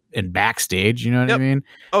in backstage, you know what I mean?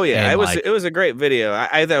 Oh yeah, and it was a great video.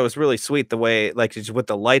 I thought it was really sweet the way, like, just with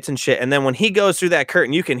the lights and shit. And then when he goes through that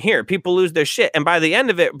curtain, you can hear people lose their shit. And by the end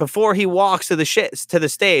of it, before he walks to the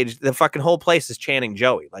stage, the fucking whole place is chanting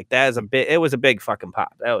Joey. Like it was a big fucking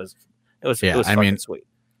pop. It was fucking sweet.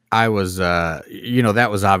 I was that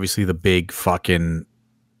was obviously the big fucking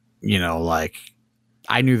like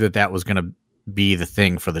I knew that was gonna be the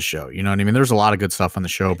thing for the show, you know what I mean? There's a lot of good stuff on the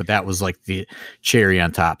show, but that was like the cherry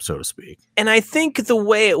on top, so to speak. And I think the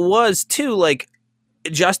way it was too, like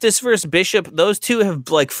Justice versus Bishop, those two have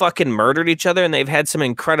like fucking murdered each other, and they've had some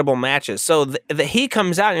incredible matches. So he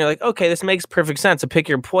comes out and you're like, okay, this makes perfect sense. To pick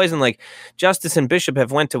your poison. Like Justice and Bishop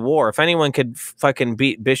have went to war. If anyone could fucking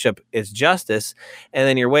beat Bishop, it's Justice. And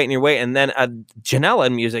then you're waiting, and then a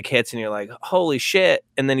Janela music hits, and you're like, holy shit.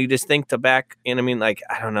 And then you just think to back, you know what I mean? Like,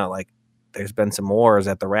 I don't know, like there's been some wars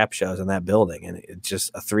at the rap shows in that building, and it's just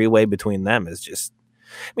a three-way between them is just.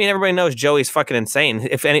 I mean, everybody knows Joey's fucking insane.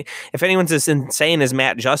 If anyone's as insane as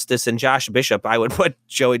Matt Justice and Josh Bishop, I would put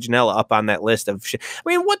Joey Janela up on that list of shit. I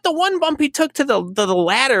mean, what the one bump he took to the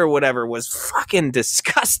ladder or whatever was fucking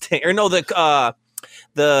disgusting. Or no, the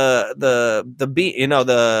beat, you know,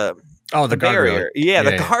 the barrier. Yeah,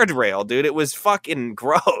 the guardrail, dude. It was fucking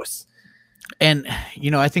gross. And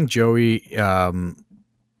you know, I think Joey,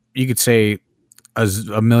 you could say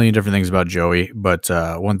a million different things about Joey, but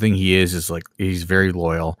one thing he is like he's very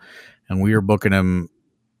loyal, and we were booking him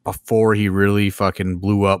before he really fucking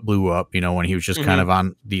blew up, you know, when he was just kind of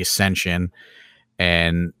on the ascension.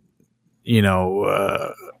 And you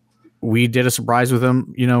know, we did a surprise with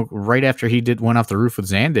him, you know, right after he went off the roof with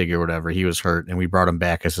Zandig or whatever. He was hurt, and we brought him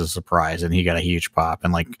back as a surprise, and he got a huge pop.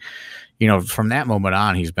 And like, you know, from that moment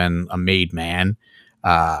on, he's been a made man.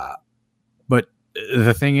 But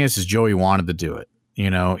the thing is Joey wanted to do it. You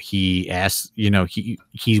know, he asked, you know, he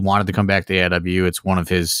wanted to come back to AIW. It's one of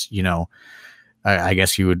his, you know, I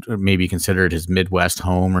guess you would maybe consider it his Midwest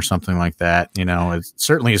home or something like that. You know, it's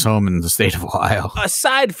certainly his home in the state of Ohio.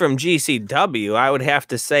 Aside from GCW, I would have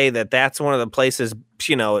to say that that's one of the places,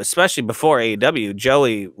 you know, especially before AEW,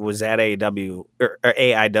 Joey was at AEW or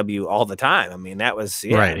AIW all the time. I mean, that was,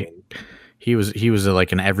 right. I mean, he was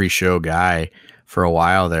like an every show guy for a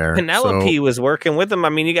while there. Penelope was working with him. I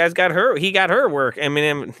mean, he got her work. I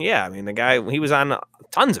mean, yeah, I mean, the guy, he was on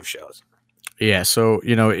tons of shows. Yeah. So,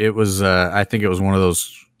 you know, it was, I think it was one of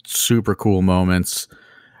those super cool moments.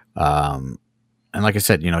 And like I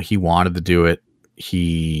said, you know, he wanted to do it.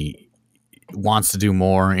 He wants to do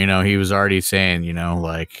more. You know, he was already saying, you know,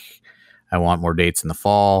 like, I want more dates in the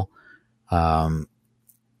fall. You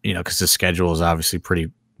know, because his schedule is obviously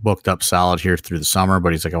pretty booked up solid here through the summer,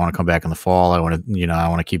 but he's like, I want to come back in the fall. I want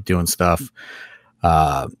to keep doing stuff.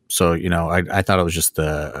 So, you know, I thought it was just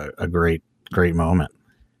a great moment.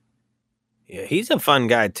 Yeah, he's a fun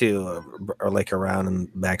guy too, or like around and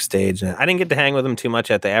backstage. And I didn't get to hang with him too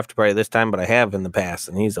much at the after party this time, but I have in the past,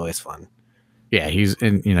 and he's always fun. Yeah, he's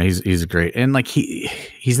great, and like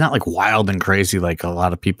he's not like wild and crazy like a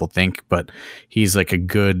lot of people think, but he's like a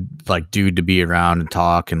good like dude to be around and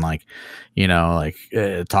talk and like, you know, like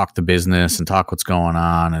talk the business and talk what's going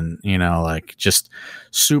on, and you know, like just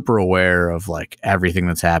super aware of like everything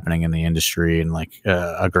that's happening in the industry, and like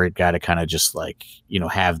a great guy to kind of just like, you know,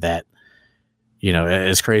 have that, you know,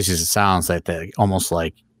 as crazy as it sounds, like that almost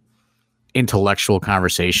like intellectual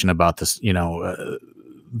conversation about this, you know.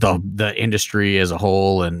 The industry as a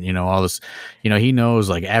whole, and you know, all this, you know, he knows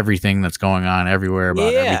like everything that's going on everywhere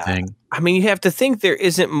about everything. I mean, you have to think there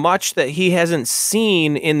isn't much that he hasn't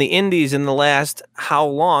seen in the indies in the last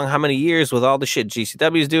how many years, with all the shit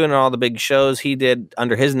GCW is doing and all the big shows he did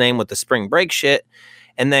under his name with the spring break shit,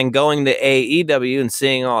 and then going to AEW and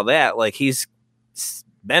seeing all that. Like, he's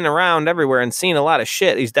been around everywhere and seen a lot of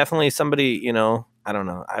shit. He's definitely somebody, you know, I don't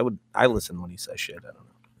know. I listen when he says shit. I don't know.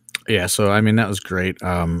 Yeah, so I mean, that was great.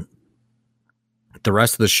 The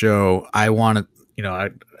rest of the show, I want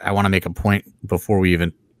to make a point before we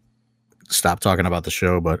even stop talking about the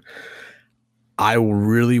show, but I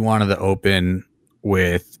really wanted to open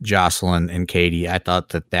with Jocelyn and Katie. I thought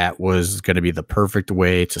that was going to be the perfect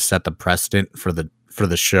way to set the precedent for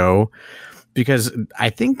the show, because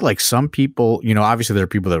I think like some people, you know, obviously there are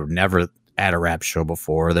people that were never at a rap show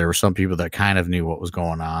before. There were some people that kind of knew what was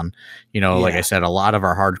going on. You know, like I said, a lot of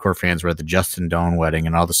our hardcore fans were at the Justin Doan wedding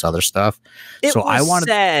and all this other stuff. I wanted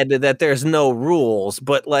sad that there's no rules,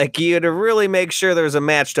 but like you had to really make sure there's a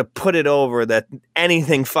match to put it over that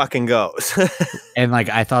anything fucking goes. And like,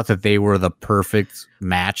 I thought that they were the perfect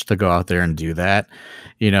match to go out there and do that,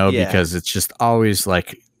 you know, because it's just always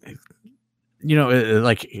like, you know,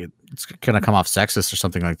 like it's going to come off sexist or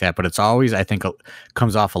something like that, but it's always, I think,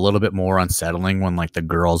 comes off a little bit more unsettling when like the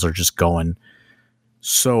girls are just going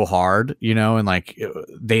so hard, you know, and like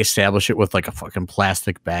they establish it with like a fucking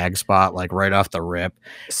plastic bag spot, like right off the rip.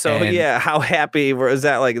 So how happy was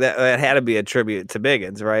that? Like that had to be a tribute to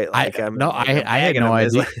Biggins, right? Like I had no idea.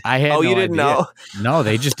 I had you didn't know? No,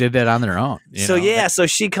 they just did that on their own. So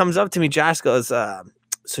she comes up to me. Josh goes,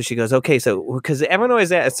 so she goes, okay, so because everyone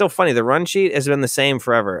always asks, it's so funny. The run sheet has been the same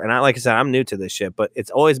forever, and like I said, I'm new to this shit, but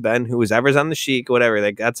it's always been whoever's on the sheet, whatever.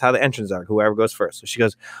 Like that's how the entrants are. Whoever goes first. So she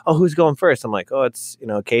goes, oh, who's going first? I'm like, oh, it's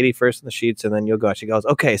Katie first in the sheets, and then you'll go. She goes,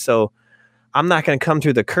 okay, so I'm not going to come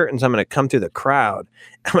through the curtains. I'm going to come through the crowd.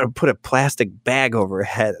 I'm going to put a plastic bag over her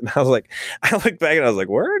head. And I looked back and I was like,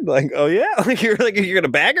 word? Like, oh yeah. Like you're going to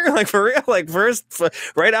bag her? Like for real? Like first,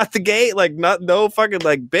 right out the gate, like no fucking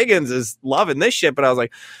like Biggins is loving this shit. But I was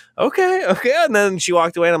like, okay. And then she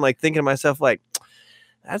walked away and I'm like thinking to myself, like,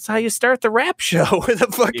 that's how you start the rap show with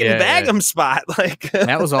a fucking bag 'em spot. Like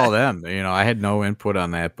that was all them. I had no input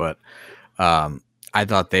on that, but I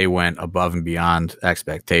thought they went above and beyond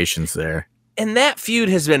expectations there. And that feud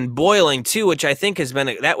has been boiling too, which I think has been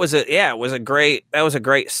it was a great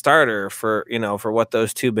starter for for what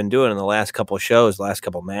those two have been doing in the last couple of shows, last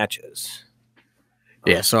couple of matches.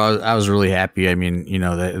 Yeah, so I was really happy. I mean,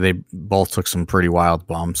 they both took some pretty wild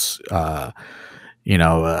bumps. There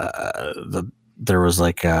was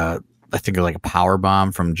like I think like a power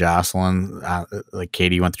bomb from Jocelyn. Like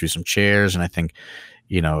Katie went through some chairs, and I think.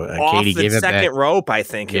 Katie gave it back. Second rope, I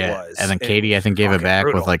think it was. And then Katie, I think, gave it back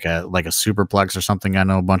brutal. With like a superplex or something. I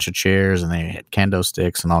know a bunch of chairs, and they had kendo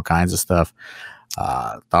sticks and all kinds of stuff.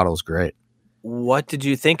 Thought it was great. What did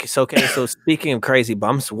you think? So speaking of crazy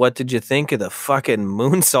bumps, what did you think of the fucking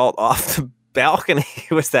moonsault off the balcony?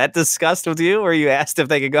 Was that discussed with you, or you asked if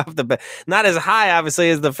they could go off the not as high, obviously,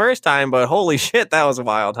 as the first time, but holy shit, that was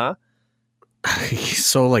wild, huh?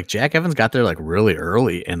 So like Jack Evans got there like really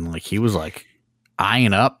early, and like he was like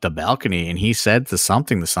eyeing up the balcony, and he said to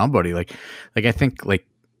somebody like I think like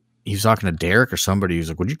he was talking to Derek or somebody. He was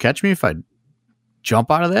like, would you catch me if I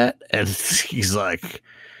jump out of that? And he's like,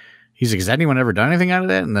 has anyone ever done anything out of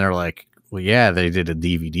that? And they're like, well, yeah, they did a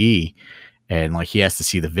DVD, and like he has to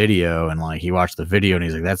see the video, and like he watched the video, and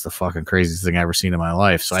he's like, that's the fucking craziest thing I've ever seen in my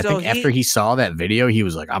life. So I think after he saw that video, he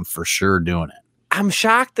was like, I'm for sure doing it. I'm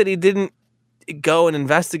shocked that he didn't go and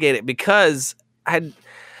investigate it, because I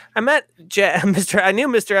met I knew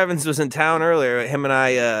Mr. Evans was in town earlier. Him and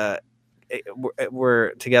I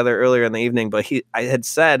were together earlier in the evening, but he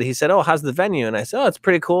said, oh, how's the venue? And I said, oh, it's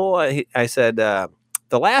pretty cool. I said,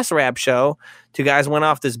 the last rap show, two guys went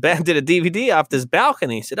off this did a DVD off this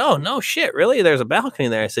balcony. He said, oh, no shit, really? There's a balcony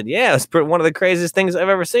there? I said, yeah, it's one of the craziest things I've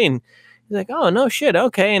ever seen. He's like, oh, no shit,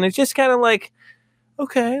 okay. And it's just kind of like,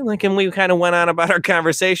 okay, like, and we kind of went on about our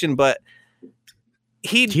conversation, but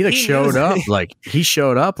he showed up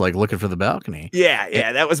looking for the balcony.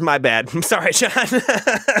 Yeah, that was my bad. I'm sorry, Sean.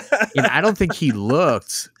 And I don't think he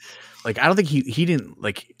looked like, I don't think he didn't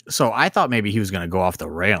like, so I thought maybe he was going to go off the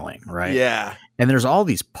railing, right? Yeah. And there's all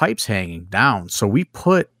these pipes hanging down. So we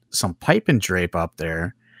put some pipe and drape up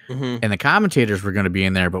there, and the commentators were going to be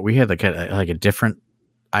in there, but we had like a different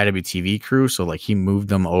IWTV crew, so like he moved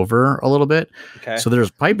them over a little bit. Okay. So there's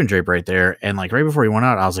pipe and drape right there, and like right before he went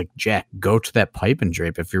out, I was like, Jack, go to that pipe and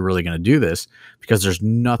drape if you're really going to do this, because there's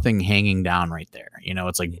nothing hanging down right there.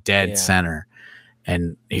 It's like dead center.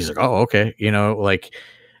 And he's like, oh, okay. Like,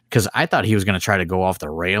 because I thought he was going to try to go off the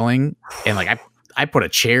railing, and like I put a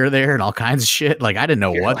chair there and all kinds of shit. Like I didn't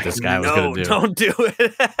know what this guy was going to do. Don't do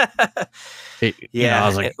it. I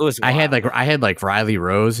was like, I had like Riley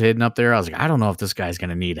Rose hidden up there. I was like, I don't know if this guy's going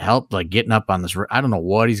to need help, like getting up on this. I don't know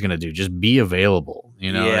what he's going to do. Just be available.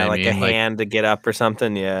 Like a hand to get up or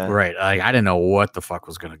something. Yeah. Right. Like I didn't know what the fuck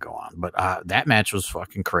was going to go on, but that match was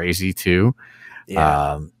fucking crazy too.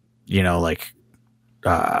 Yeah.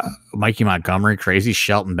 Mikey Montgomery, crazy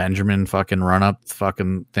Shelton Benjamin fucking run up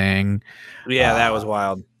fucking thing. Yeah, that was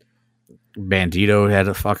wild. Bandito had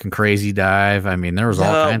a fucking crazy dive. I mean, there was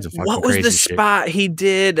all kinds of fucking crazy shit. What was the spot he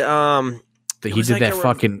did? He did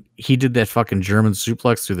that fucking German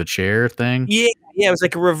suplex through the chair thing. Yeah, it was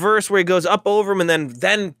like a reverse where he goes up over him and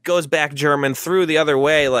then goes back German through the other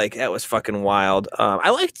way. Like that was fucking wild. I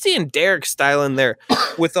liked seeing Derek style in there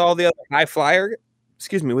with all the other high flyer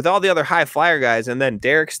guys, and then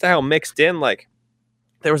Derek style mixed in. Like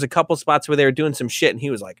there was a couple spots where they were doing some shit, and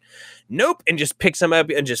he was like, nope, and just picks him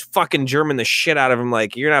up and just fucking German the shit out of him.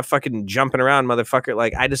 Like, you're not fucking jumping around, motherfucker.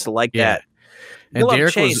 Like, I just like that. And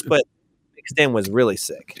Derek but mixed in was really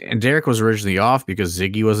sick. And Derek was originally off because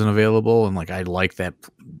Ziggy wasn't available, and like I like that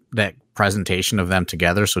presentation of them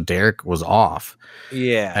together. So Derek was off.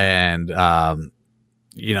 Yeah. And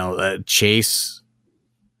Chase,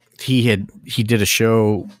 he did a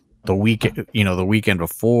show the weekend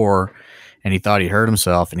before, and he thought he hurt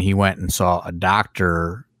himself, and he went and saw a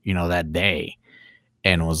doctor, that day,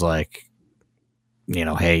 and was like,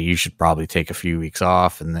 hey, you should probably take a few weeks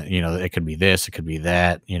off, and it could be this, it could be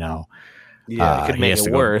that, Yeah, it could He make has it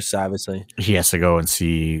to go. worse, obviously. He has to go and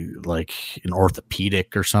see like an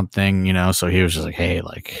orthopedic or something, so he was just like, hey,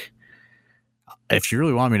 like, if you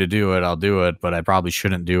really want me to do it, I'll do it, but I probably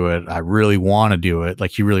shouldn't do it. I really want to do it.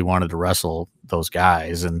 Like, he really wanted to wrestle those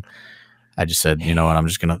guys, and I just said, you know what, I'm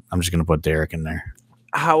just gonna put Derek in there.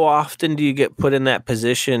 How often do you get put in that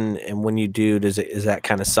position, and when you do, does that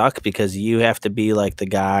kind of suck because you have to be like the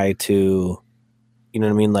guy to, you know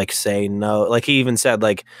what I mean, like say no? Like he even said,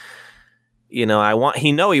 like, he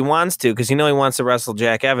wants to, because he wants to wrestle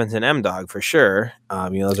Jack Evans and M-Dog for sure.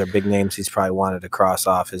 Those are big names he's probably wanted to cross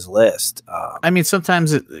off his list. I mean,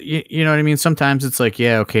 sometimes you know what I mean. Sometimes it's like,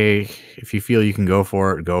 yeah, okay, if you feel you can go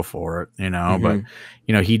for it, go for it. But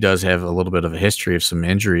he does have a little bit of a history of some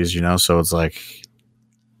injuries. So it's like,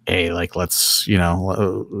 hey, like, let's,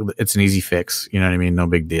 it's an easy fix. You know what I mean? No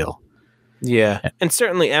big deal. Yeah, and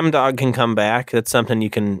certainly M-Dog can come back. That's something you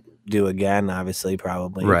can do again, obviously,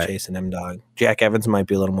 probably. Right. Chasing M-Dog. Jack Evans might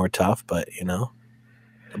be a little more tough, but,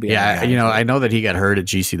 Yeah, I know that he got hurt at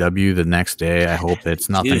GCW the next day. I hope it's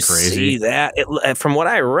nothing crazy. See that? From what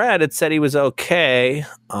I read, it said he was okay.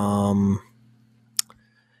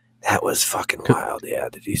 That was fucking wild. Yeah,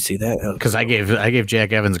 did you see that? Because I gave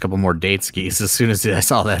Jack Evans a couple more date skis as soon as I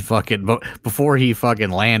saw that before he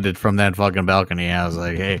fucking landed from that fucking balcony. I was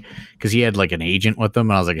like, hey, because he had like an agent with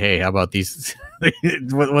him, and I was like, hey, how about these?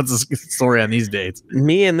 What's the story on these dates?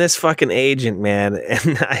 Me and this fucking agent, man,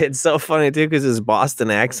 and it's so funny too because his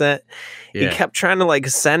Boston accent. Yeah. He kept trying to like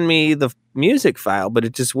send me the music file, but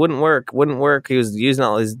it just wouldn't work. He was using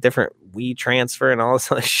all these different WeTransfer and all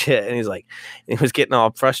this other shit, and he was getting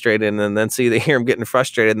all frustrated, and then so you hear him getting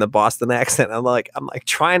frustrated in the Boston accent. I'm like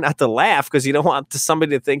trying not to laugh because you don't want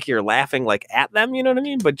somebody to think you're laughing like at them, you know what I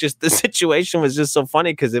mean? But just the situation was just so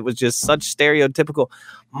funny because it was just such stereotypical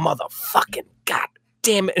motherfucking god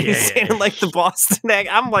damn it. And he's saying like the Boston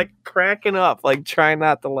accent. I'm like cracking up, like trying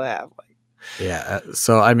not to laugh.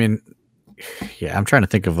 So I mean, I'm trying to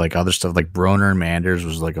think of like other stuff. Like Broner and Manders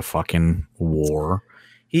was like a fucking war.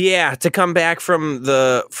 Yeah, to come back from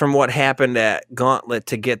what happened at Gauntlet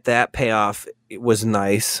to get that payoff, it was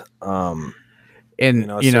nice. Certainly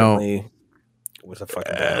was a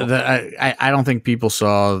fucking I don't think people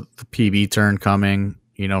saw the PB turn coming.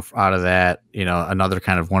 Out of that, another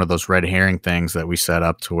kind of one of those red herring things that we set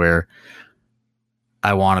up to where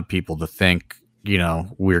I wanted people to think,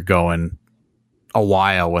 we're going a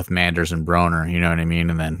while with Manders and Broner, you know what I mean,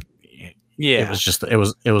 and then. Yeah,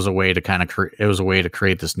 it was a way to kind of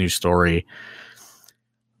create this new story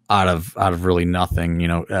out of really nothing.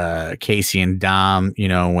 Casey and Dom,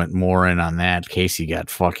 went more in on that. Casey got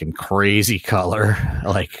fucking crazy color,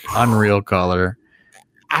 like unreal color.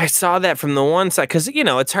 I saw that from the one side because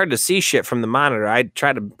it's hard to see shit from the monitor. I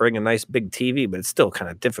try to bring a nice big TV, but it's still kind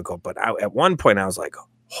of difficult. But at one point I was like,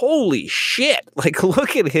 holy shit! Like,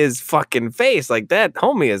 look at his fucking face. Like, that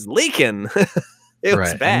homie is leaking. It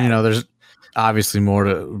was bad. And, there's obviously more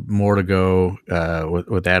to go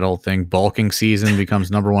with that whole thing. Bulking season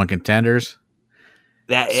becomes number one contenders.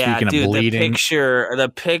 Speaking of bleeding,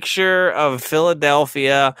 the picture of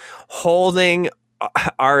Philadelphia holding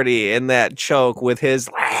Artie in that choke with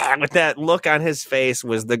that look on his face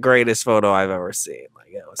was the greatest photo I've ever seen.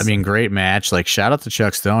 Like, great match. Like, shout out to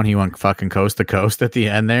Chuck Stone. He went fucking coast to coast at the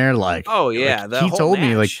end there. Like, oh yeah,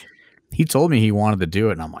 he told me he wanted to do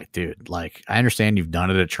it, and I'm like, dude, like, I understand you've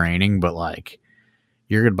done it at training, but like,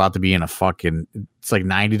 you're about to be in it's like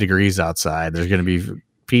 90 degrees outside. There's going to be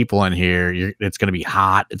people in here. It's going to be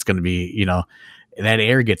hot. It's going to be, that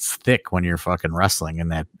air gets thick when you're fucking wrestling in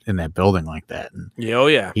that building like that. And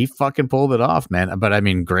yeah. He fucking pulled it off, man. But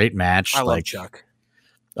great match. I love Chuck.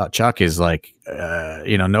 Chuck is like,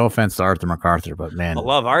 no offense to Arthur MacArthur, but man, I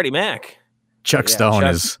love Artie Mack. Chuck Stone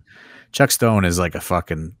is like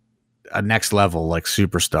a next level, like,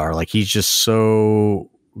 superstar. Like, he's just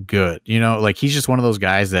so good, like, he's just one of those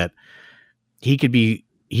guys that he could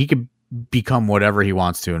become whatever he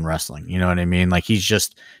wants to in wrestling. You know what I mean? Like, he's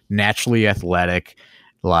just naturally athletic,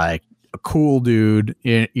 like a cool dude,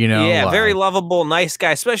 very lovable, nice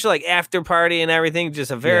guy, especially like after party and everything.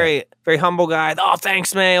 Just a very humble guy. Oh,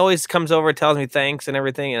 thanks, man. Always comes over, tells me thanks and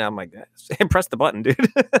everything, and I'm like, press the button, dude.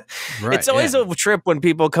 Right, it's always a trip when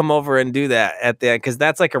people come over and do that at the end, because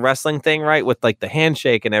that's like a wrestling thing, right? With like the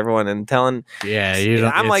handshake and everyone and telling.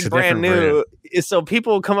 Yeah, I'm like brand new, so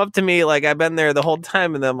people come up to me like I've been there the whole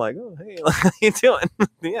time, and I'm like, oh, hey, how you doing?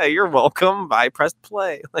 Yeah, you're welcome. I pressed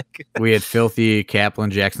play. Like, we had Filthy,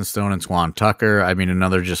 Kaplan, Jackson Stone, and Swan Tucker.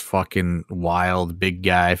 Another just fucking wild big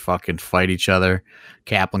guy fucking fight each other.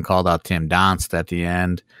 Kaplan called out Tim Donst at the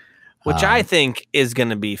end, which I think is going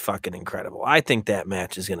to be fucking incredible. I think that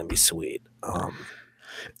match is going to be sweet.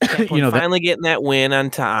 Kaplan finally getting that win on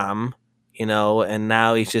Tom, and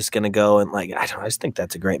now he's just going to go and I just think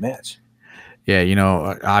that's a great match. Yeah,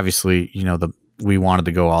 obviously, we wanted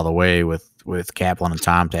to go all the way with Kaplan and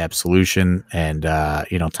Tom to Absolution, and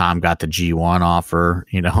Tom got the G1 offer,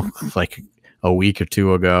 like a week or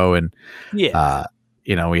two ago, and we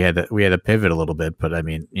had to pivot a little bit, but I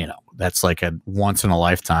mean, that's like a once in a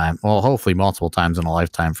lifetime. Well, hopefully multiple times in a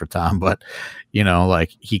lifetime for Tom, but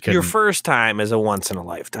like he could. Your first time is a once in a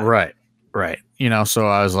lifetime, right? So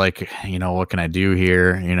I was like, what can I do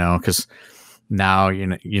here? Because now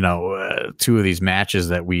two of these matches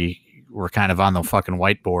that we were kind of on the fucking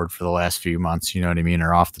whiteboard for the last few months, you know what I mean,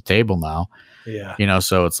 are off the table now. Yeah.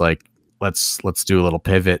 So it's like let's do a little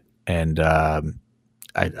pivot, and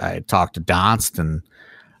I talked to Donst, and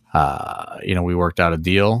we worked out a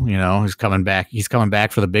deal. He's coming back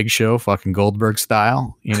for the big show, fucking Goldberg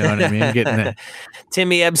style. You know what I mean? Getting that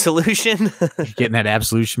Timmy Absolution, getting that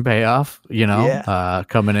Absolution payoff.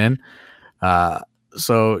 Coming in.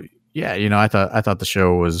 So yeah, I thought the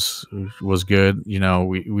show was good.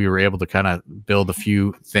 We were able to kind of build a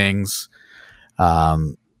few things.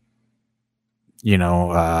 Obviously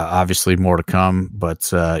more to come,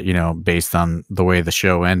 but based on the way the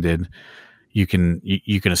show ended, you can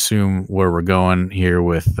assume where we're going here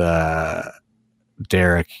with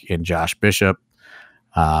Derek and Josh Bishop.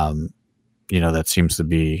 That seems to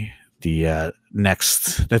be the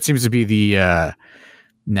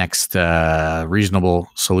next reasonable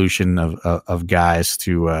solution of guys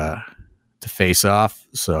to face off.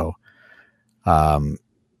 So, I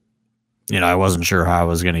wasn't sure how I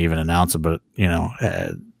was going to even announce it, but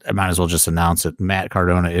I might as well just announce it. Matt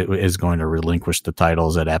Cardona is going to relinquish the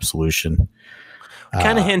titles at Absolution.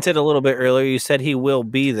 Kind of hinted a little bit earlier. You said he will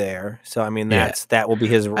be there, so I mean that will be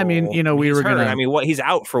his role. I mean, we were gonna. I mean, he's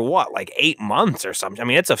out for what, like 8 months or something? I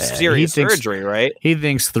mean, it's a serious surgery, right? He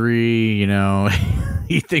thinks 3.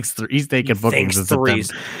 He thinks 3. He's taking bookings in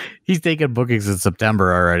September. He's taking bookings in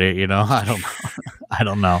September already. I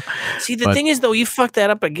don't know. See, the thing is, though, you fuck that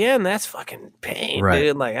up again, that's fucking pain, right?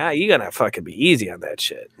 Dude. Like, you gotta fucking be easy on that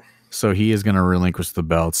shit. So he is going to relinquish the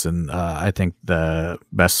belts, and I think the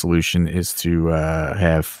best solution is to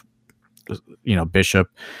have, Bishop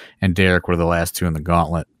and Derek were the last 2 in the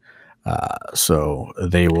gauntlet, so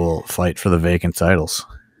they will fight for the vacant titles.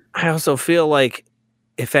 I also feel like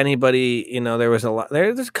if anybody, there's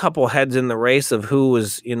a couple heads in the race of who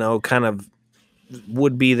was, kind of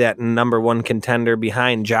would be that number 1 contender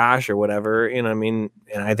behind Josh or whatever, I mean,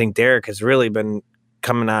 and I think Derek has really been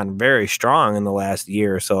coming on very strong in the last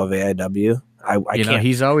year or so of AIW.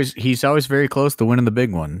 He's always very close to winning the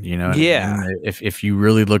big one. Yeah. I mean? If you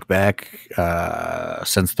really look back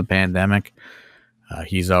since the pandemic,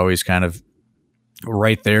 he's always kind of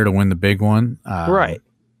right there to win the big one. Right.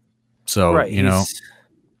 So I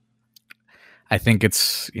think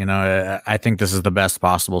it's I think this is the best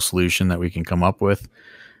possible solution that we can come up with,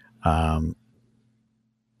 and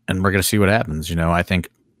we're gonna see what happens.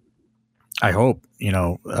 I hope,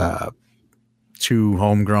 2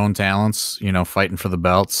 homegrown talents, fighting for the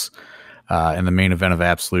belts in the main event of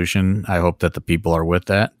Absolution. I hope that the people are with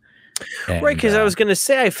that. And, right, because I was going to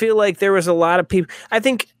say, I feel like there was a lot of people. I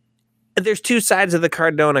think there's 2 sides of the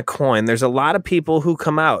Cardona coin. There's a lot of people who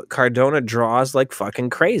come out. Cardona draws like fucking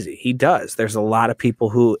crazy. He does. There's a lot of people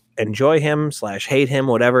who enjoy him / hate him,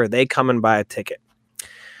 whatever. They come and buy a ticket.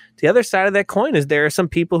 The other side of that coin is there are some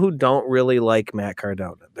people who don't really like Matt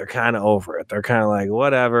Cardona. They're kind of over it. They're kind of like,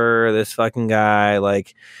 whatever, this fucking guy,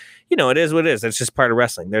 it is what it is. It's just part of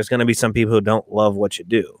wrestling. There's going to be some people who don't love what you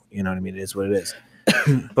do. You know what I mean? It is what it is.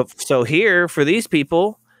 But so here, for these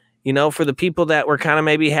people, for the people that were kind of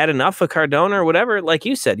maybe had enough of Cardona or whatever, like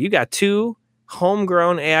you said, you got 2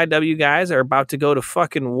 homegrown AIW guys are about to go to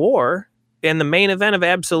fucking war in the main event of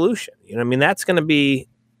Absolution. You know what I mean? That's going to be,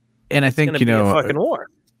 and I think, a fucking war.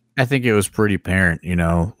 I think it was pretty apparent,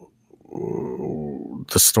 the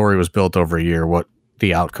story was built over a year, what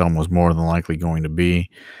the outcome was more than likely going to be.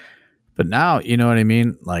 But now, you know what I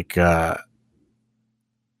mean? Like, there's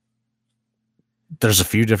a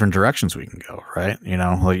few different directions we can go, right?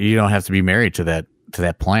 You don't have to be married to that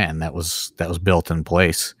plan that was built in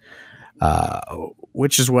place,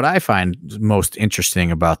 which is what I find most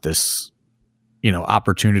interesting about this,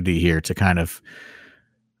 opportunity here to kind of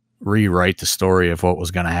rewrite the story of what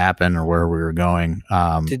was going to happen or where we were going.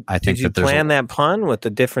 Did you plan that pun with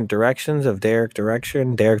the different directions of Derek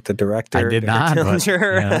direction, Derek the director? I did not. But,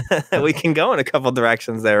 we can go in a couple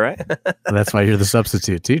directions there, right? That's why you're the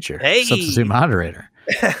substitute teacher, substitute moderator.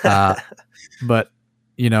 But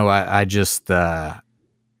I just I'm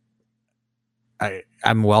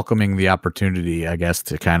welcoming the opportunity, I guess,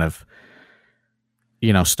 to kind of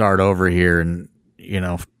start over here and,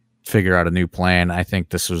 figure out a new plan. I think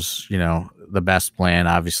this was, the best plan.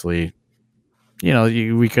 Obviously,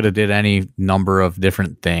 we could have did any number of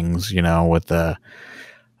different things, with a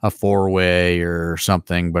four-way or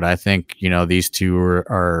something. But I think, these two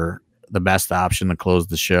are the best option to close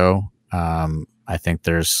the show. I think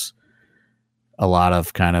there's a lot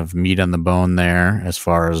of kind of meat on the bone there as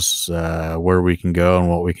far as where we can go and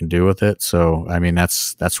what we can do with it. So, I mean,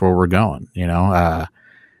 that's where we're going, I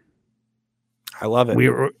love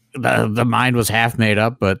it. The mind was half made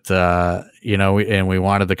up, but we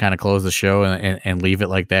wanted to kind of close the show and leave it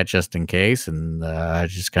like that just in case. And I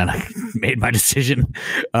just kind of made my decision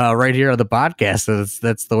right here on the podcast.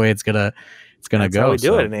 That's the way it's gonna That's go. How we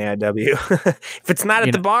do it in AIW. If it's not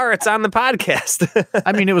at the bar, it's on the podcast.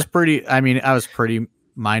 I mean, I was pretty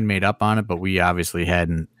mind made up on it, but we obviously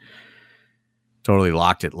hadn't totally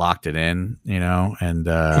locked it in, and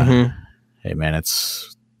hey man,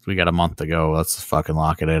 we got a month to go. Let's fucking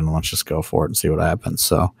lock it in and let's just go for it and see what happens.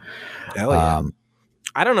 So, hell yeah.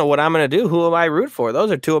 I don't know what I'm going to do. Who am I root for? Those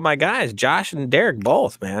are two of my guys, Josh and Derek,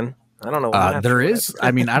 both, man. I don't know. There is, I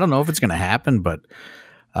mean, I don't know if it's going to happen, but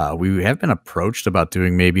we have been approached about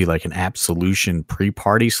doing maybe like an Absolution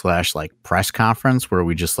pre-party / like press conference where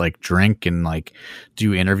we just like drink and like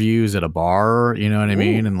do interviews at a bar, you know what I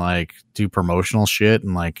mean? And like do promotional shit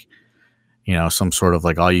and like, some sort of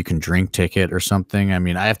like all you can drink ticket or something. I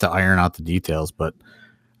mean, I have to iron out the details, but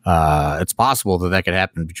it's possible that could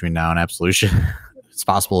happen between now and Absolution. It's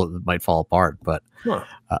possible it might fall apart, but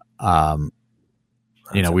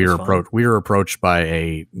we were approached by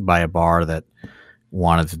a bar that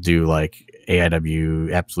wanted to do like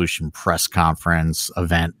AIW Absolution press conference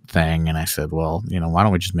event thing, and I said, well, why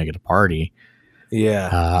don't we just make it a party?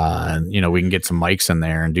 Yeah. And we can get some mics in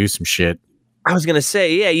there and do some shit. I was gonna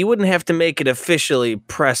say, yeah, you wouldn't have to make it officially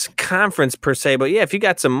press conference per se, but yeah, if you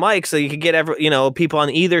got some mics, so you could get people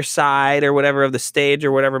on either side or whatever of the stage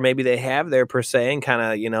or whatever maybe they have there per se, and kind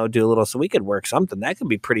of do a little, so we could work something that could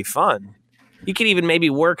be pretty fun. You could even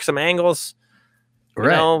maybe work some angles,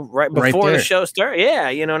 right before the show starts. Yeah,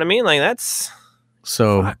 you know what I mean. Like that's.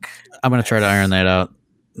 So I'm gonna try to iron that out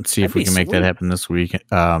and see if we can make that happen this week.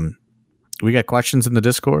 We got questions in the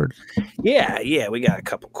Discord. Yeah, we got a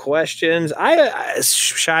couple questions. I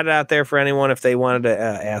shot it out there for anyone if they wanted to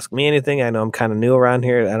ask me anything. I know I'm kind of new around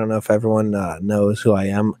here. I don't know if everyone knows who I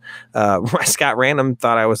am. Scott Random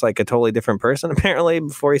thought I was like a totally different person apparently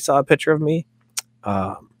before he saw a picture of me.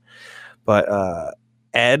 But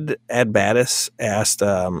Ed Battis asked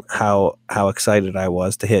how excited I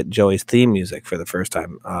was to hit Joey's theme music for the first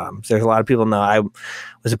time. There's a lot of people know I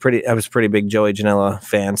was a pretty big Joey Janela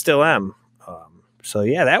fan, still am. So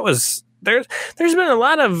yeah, that was there's been a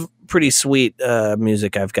lot of pretty sweet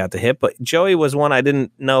music I've got to hit, but Joey was one I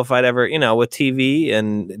didn't know if I'd ever, with TV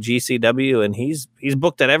and GCW, and he's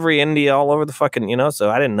booked at every indie all over the fucking,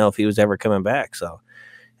 so I didn't know if he was ever coming back. So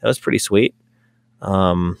that was pretty sweet.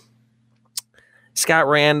 Scott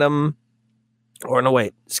Random,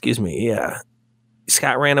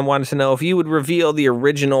 Scott Random wanted to know if you would reveal the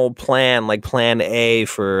original plan, like plan A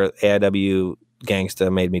for AIW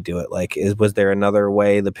Gangsta Made Me Do It. Like, was there another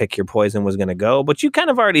way the Pick Your Poison was going to go? But you kind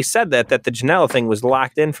of already said that the Janela thing was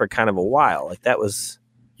locked in for kind of a while. Like that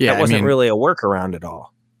wasn't really a workaround at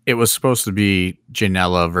all. It was supposed to be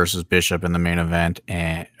Janela versus Bishop in the main event,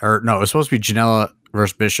 it was supposed to be Janela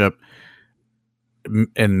versus Bishop in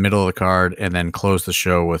the middle of the card, and then close the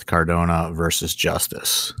show with Cardona versus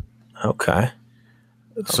Justice. Okay.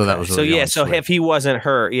 So that was so if he wasn't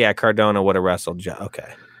her, Cardona would have wrestled.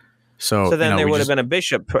 Okay. So then there would have been a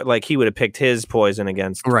Bishop, like he would have picked his poison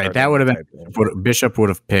against. Right. That would have been Bishop would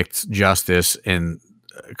have picked Justice, and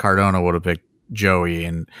Cardona would have picked Joey.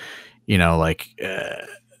 And,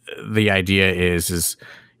 the idea is,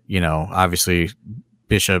 obviously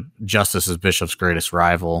Justice is Bishop's greatest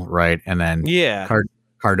rival. Right. And then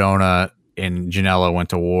Cardona and Janela went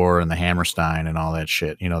to war and the Hammerstein and all that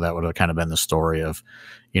shit. That would have kind of been the story of,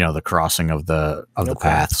 the crossing of the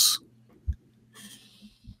paths.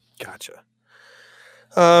 Gotcha.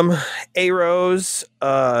 A-Rose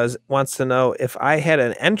wants to know if I had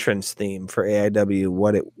an entrance theme for AIW,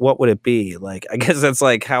 what would it be? Like, I guess that's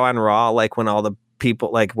like how on Raw, like when all the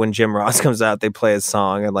people, like when Jim Ross comes out, they play his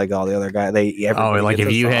song, and like all the other guys, like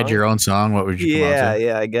if you had your own song, what would you come out to?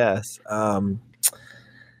 Yeah, I guess.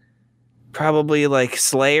 Probably like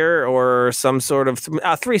Slayer or some sort of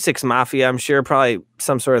 3-6 Mafia. I'm sure probably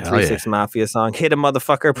some sort of 3-6 Mafia song. Hit a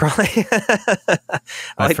motherfucker, probably.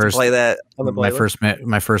 I like to play that on the my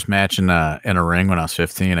first match in a ring when I was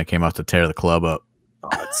 15. I came out to tear the club up.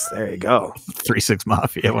 Oh, there you go. 3-6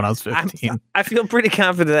 Mafia when I was 15. I feel pretty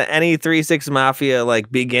confident that any 3-6 Mafia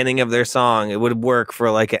like beginning of their song, it would work for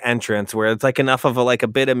like an entrance where it's like enough of a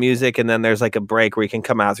bit of music and then there's like a break where you can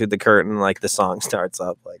come out through the curtain like the song starts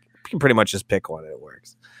up. Like you can pretty much just pick one and it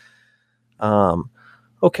works.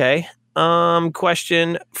 Okay.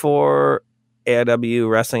 Question for AIW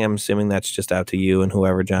Wrestling. I'm assuming that's just out to you and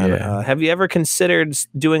whoever, John. Yeah. Have you ever considered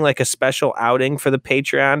doing like a special outing for the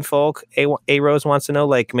Patreon folk? A Rose wants to know,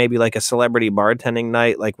 like maybe like a celebrity bartending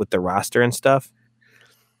night, like with the roster and stuff.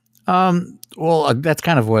 Well, that's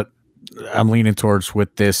kind of what I'm leaning towards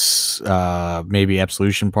with this. Maybe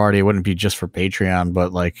Absolution party. It wouldn't be just for Patreon,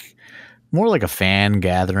 but like more like a fan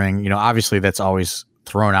gathering. You know, obviously that's always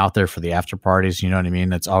thrown out there for the after parties. You know what I mean?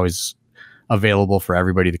 That's always available for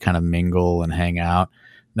everybody to kind of mingle and hang out.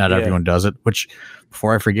 Not everyone does it, which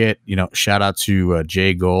before I forget, you know, shout out to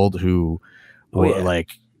Jay Gold, who like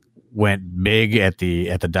went big at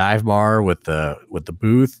the dive bar with the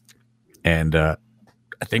booth, and I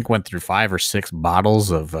think went through 5 or 6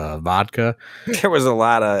 bottles of vodka. There was a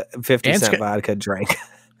lot of 50-cent vodka drank.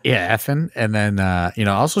 Yeah, effing. And then, you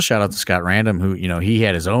know, also shout out to Scott Random, who, you know, he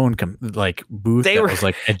had his own like booth was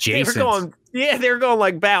like adjacent. They were going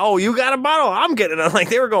like back. Oh, you got a bottle? I'm getting it. Like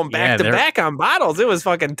they were going back to back on bottles. It was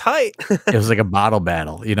fucking tight. It was like a bottle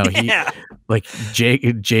battle. You know, like Jay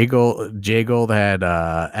Gold had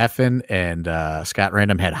effing, and Scott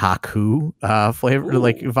Random had Haku flavored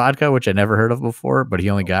like vodka, which I never heard of before, but he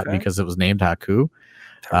only got it because it was named Haku.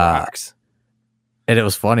 And it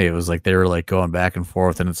was funny. It was like they were like going back and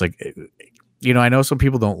forth, and it's like, you know, I know some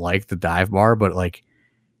people don't like the dive bar, but like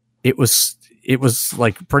it was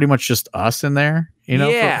like pretty much just us in there, you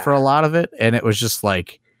know, for a lot of it. And it was just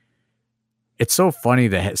like, it's so funny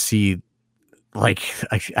to see, like,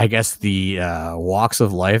 I guess the walks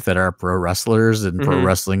of life that are pro wrestlers and pro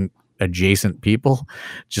wrestling adjacent people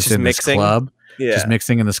just in mixing. This club, just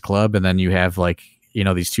mixing in this club. And then you have like, you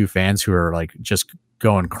know, these two fans who are like just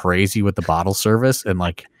going crazy with the bottle service, and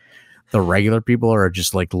like the regular people are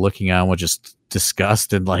just like looking on with just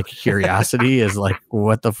disgust and like curiosity is like,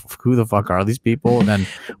 who the fuck are these people? And then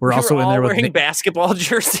we're also in there wearing basketball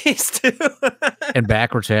jerseys too and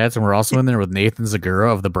backwards hats, and we're also in there with Nathan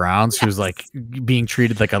Zagura of the Browns, who's like being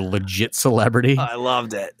treated like a legit celebrity. I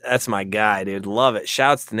loved it. That's my guy, dude. Love it.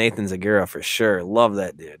 Shouts to Nathan Zagura for sure. Love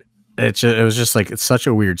that dude. It was just like, it's such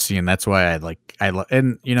a weird scene. That's why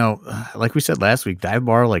and you know, like we said last week, Dive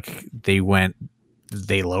Bar, like they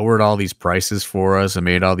lowered all these prices for us and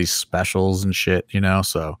made all these specials and shit, you know?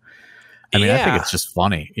 So, I mean, I think it's just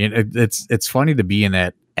funny. It's funny to be in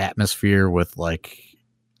that atmosphere with like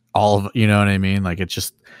all of, you know what I mean? Like, it's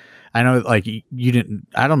just, I know like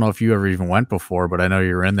I don't know if you ever even went before, but I know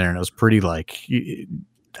you were in there and it was pretty like,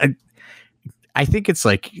 I think it's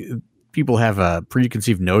like, people have a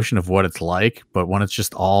preconceived notion of what it's like, but when it's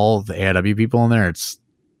just all the AIW people in there, it's,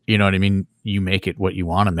 you know what I mean? You make it what you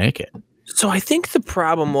want to make it. So I think the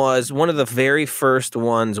problem was one of the very first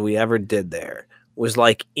ones we ever did there was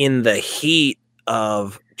like in the heat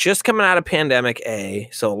of just coming out of pandemic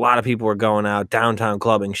so a lot of people were going out downtown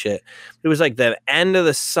clubbing shit. It was like the end of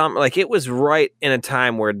the summer, like it was right in a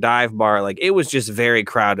time where Dive Bar, like it was just very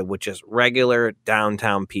crowded with just regular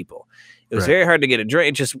downtown people. It was very hard to get a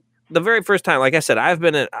drink. Just the very first time, like I said, I've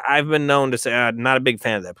been known to say I'm not a big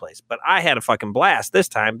fan of that place, but I had a fucking blast this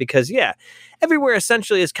time because everywhere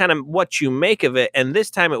essentially is kind of what you make of it, and this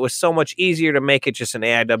time it was so much easier to make it just an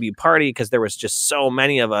AIW party because there was just so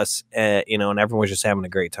many of us, you know, and everyone was just having a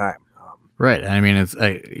great time. Right. I mean, it's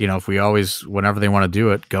you know, if we always, whenever they want to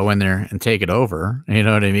do it, go in there and take it over. You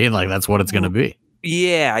know what I mean? Like that's what it's going to be.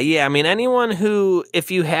 Yeah. I mean, anyone who,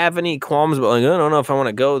 if you have any qualms about like, I don't know if I want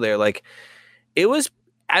to go there, like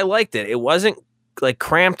I liked it. It wasn't like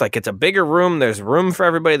cramped. Like it's a bigger room. There's room for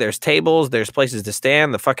everybody. There's tables. There's places to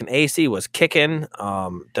stand. The fucking AC was kicking.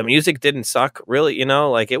 The music didn't suck really. You know,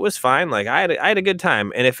 like it was fine. Like I had a good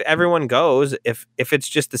time. And if everyone goes, if it's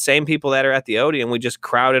just the same people that are at the Odeon, we just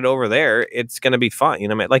crowded over there, it's gonna be fun. You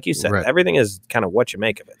know, like you said, everything is kind of what you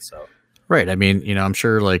make of it. So right. I mean, you know, I'm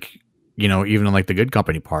sure like, you know, even in like the good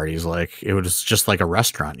company parties, like it was just like a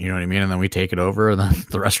restaurant, you know what I mean? And then we take it over and then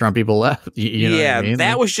the restaurant people left. You know what I mean?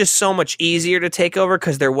 That was just so much easier to take over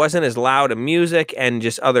because there wasn't as loud a music and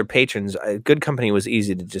just other patrons. Good company was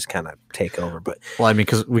easy to just kind of take over. But well, I mean,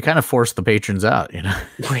 because we kind of forced the patrons out, you know?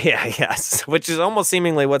 Yes, which is almost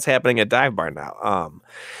seemingly what's happening at Dive Bar now.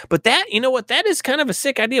 But that, you know what, that is kind of a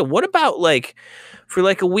sick idea. What about like for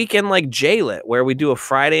like a weekend like J-Lit where we do a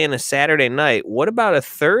Friday and a Saturday night? What about a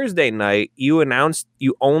Thursday night you announced,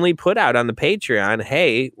 you only put out on the Patreon,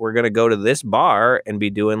 hey, we're going to go to this bar and be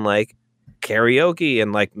doing like karaoke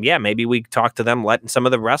and like, yeah, maybe we talk to them, letting some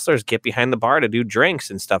of the wrestlers get behind the bar to do drinks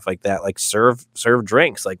and stuff like that, like serve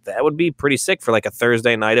drinks. Like that would be pretty sick for like a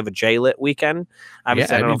Thursday night of a J-Lit weekend.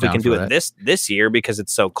 Obviously, I don't know if we can do it this year because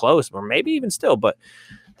it's so close, or maybe even still, but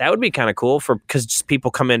that would be kind of cool because just people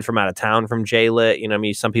come in from out of town from J-Lit. You know what I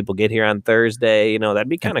mean? Some people get here on Thursday. You know, that'd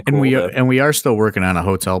be kind of cool. And we are still working on a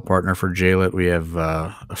hotel partner for J-Lit. We have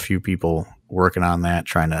a few people working on that,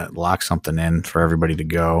 trying to lock something in for everybody to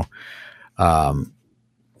go.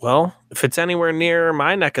 Well, if it's anywhere near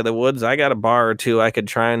my neck of the woods, I got a bar or two. I could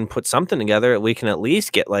try and put something together. We can at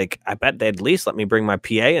least get like, I bet they'd at least let me bring my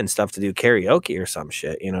PA and stuff to do karaoke or some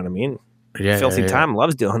shit. You know what I mean? Yeah, Filthy Tom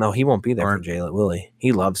loves doing. No, he won't be there for J-Lit, will he?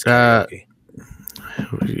 He loves karaoke.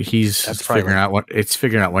 He's figuring out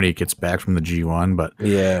when he gets back from the G1. But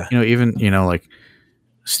yeah, you know, even like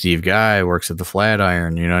Steve Guy works at the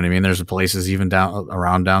Flatiron. You know what I mean? There's places even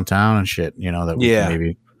around downtown and shit. You know that we can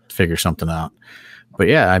maybe figure something out. But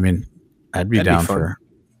yeah, I mean, I'd be down for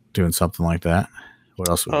doing something like that. What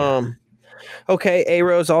else? Okay,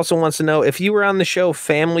 A-Rose also wants to know if you were on the show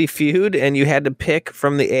Family Feud and you had to pick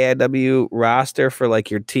from the AIW roster for like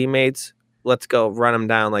your teammates. Let's go run them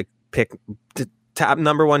down. Like pick top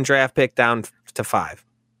number 1 draft pick down to 5.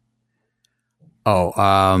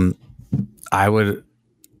 I would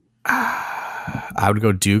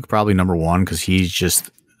go Duke probably number 1 because he's just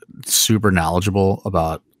super knowledgeable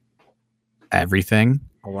about everything.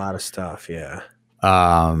 A lot of stuff, yeah.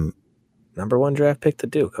 Number 1 draft pick to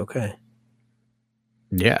Duke. Okay.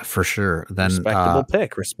 Yeah, for sure. Then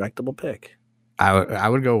respectable pick. I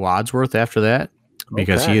would go Wadsworth after that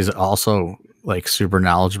because he is also like super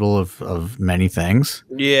knowledgeable of many things.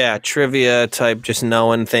 Yeah, trivia type, just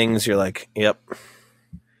knowing things. You're like, yep.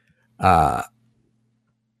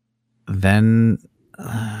 Then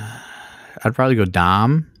I'd probably go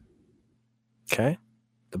Dom. Okay,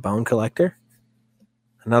 the Bone Collector,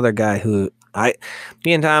 another guy who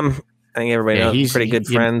me and Tom, I think everybody knows, he's pretty good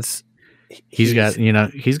friends. He's got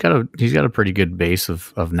a pretty good base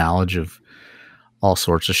of knowledge of all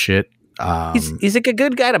sorts of shit. He's like a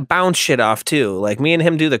good guy to bounce shit off too. Like me and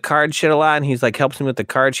him do the card shit a lot, and he's like helps me with the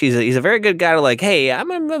cards. He's a very good guy to like, hey,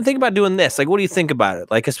 I'm thinking about doing this. Like, what do you think about it?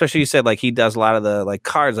 Like, especially you said like he does a lot of the like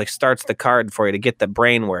cards, like starts the card for you to get the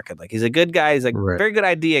brain working. Like he's a good guy. He's a very good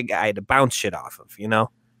idea guy to bounce shit off of. You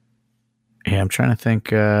know? Yeah, I'm trying to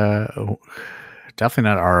think. Definitely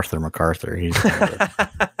not Arthur MacArthur. He's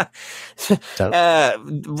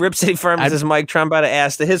Rip City Farms is Mike Trombetta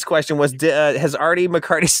asked. His question was, has Artie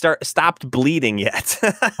McCarty stopped bleeding yet?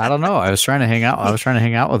 I don't know. I was trying to hang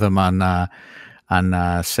out with him on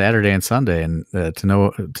Saturday and Sunday, and to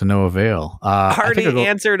no avail. Artie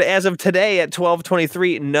answered as of today at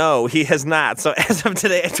 12:23. No, he has not. So as of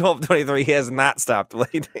today at 12:23, he has not stopped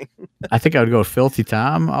bleeding. I think I would go Filthy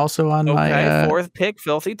Tom also on my 4th pick.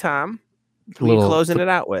 Filthy Tom. Who are you closing it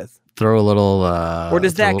out with? Throw a little. Or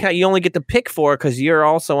does that count? You only get to pick 4 because you're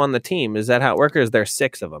also on the team. Is that how it works? Or is there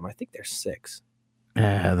 6 of them? I think there's 6.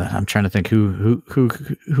 I'm trying to think who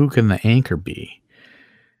can the anchor be?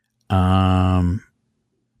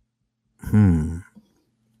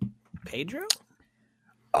 Pedro?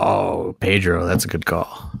 Oh, Pedro. That's a good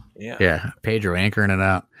call. Yeah. Pedro anchoring it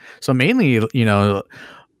out. So mainly,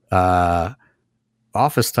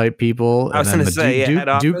 office type people. I was going to say,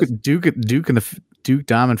 Duke and the Duke,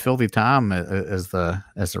 Dom, and Filthy Tom as the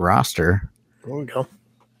roster. There we go.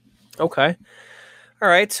 Okay. All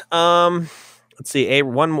right. Let's see.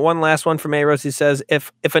 One last one from A-Rose. He says,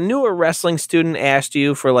 if a newer wrestling student asked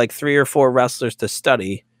you for like 3 or 4 wrestlers to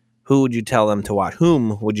study, who would you tell them to watch?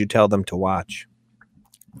 Whom would you tell them to watch?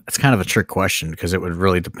 It's kind of a trick question because it would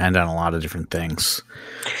really depend on a lot of different things.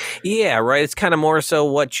 Yeah, right. It's kind of more so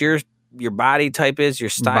what your body type is, your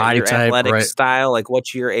style, your athletic style, like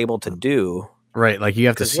what you're able to do. Right. Like you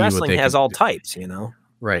have to see wrestling has all types, you know?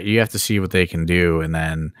 Right. You have to see what they can do and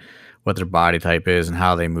then what their body type is and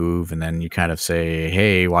how they move. And then you kind of say,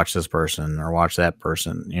 hey, watch this person or watch that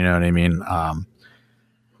person. You know what I mean? A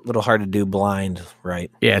little hard to do blind, right?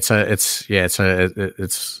 Yeah. It's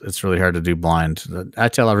really hard to do blind. I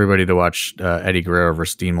tell everybody to watch Eddie Guerrero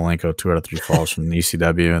versus Dean Malenko 2 out of 3 falls from the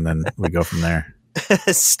ECW. And then we go from there.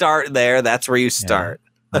 Start there. That's where you start.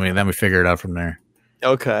 Yeah. Then we figure it out from there.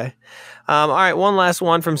 Okay. All right. One last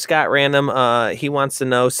one from Scott Random. He wants to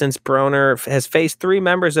know, since Broner has faced 3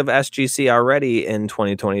 members of SGC already in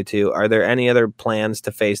 2022, are there any other plans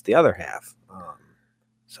to face the other half?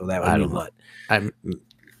 So that would mean what?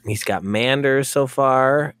 He's got Manders so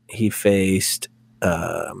far. He faced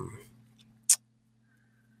who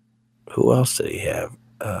else did he have?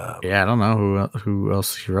 I don't know who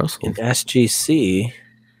else he wrestled in SGC.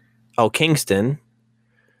 Oh, Kingston.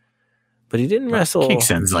 but he didn't wrestle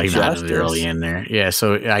Kingston's like Justice. not really in there. Yeah,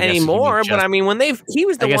 so I anymore. But I mean, when he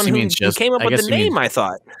was the one who came up with the name. I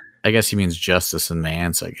thought. I guess he means Justice and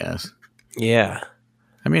Mance. I guess. Yeah.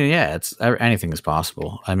 I mean, yeah, it's anything is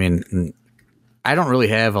possible. I mean, I don't really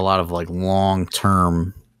have a lot of like long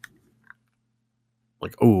term.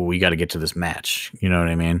 Like, oh, we got to get to this match. You know what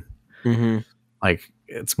I mean? Mm-hmm. Like,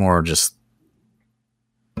 it's more just,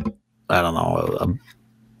 I don't know,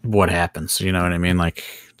 what happens. You know what I mean? Like,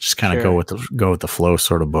 just kind of go with the flow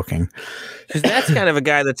sort of booking. Because that's kind of a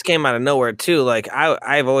guy that's came out of nowhere too. Like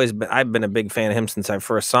I've been a big fan of him since I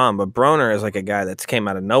first saw him. But Broner is like a guy that's came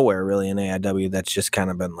out of nowhere really in AIW. That's just kind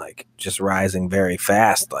of been like just rising very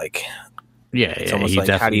fast. Like. Yeah, it's almost like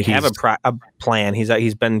how do you have a plan?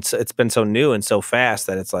 It's been so new and so fast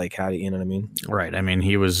that it's like how do you know what I mean? Right. I mean,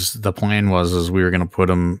 the plan was we were going to put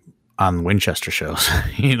him on Winchester shows.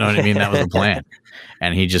 You know what I mean? That was the plan,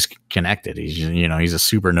 and he just connected. He's he's a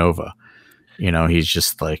supernova. He's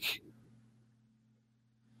just like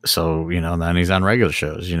so. Then he's on regular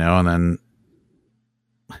shows. And then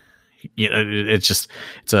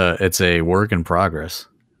it's a work in progress.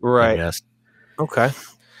 Right. I guess. Okay.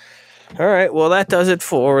 All right. Well, that does it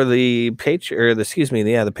for the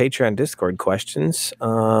Patreon Discord questions.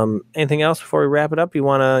 Anything else before we wrap it up? You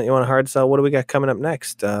wanna hard sell? What do we got coming up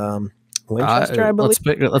next? Winchester, I believe.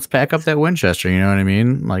 Let's pack up that Winchester. You know what I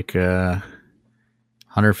mean? Like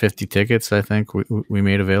 150 tickets. I think we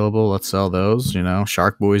made available. Let's sell those.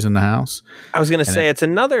 Shark Boys in the house. I was gonna say it's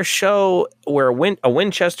another show where a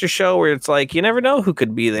Winchester show where it's like you never know who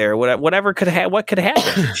could be there. Whatever could what could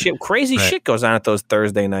happen. Crazy right. Shit goes on at those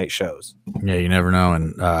Thursday night shows. Yeah, you never know.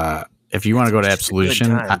 And if you want to go to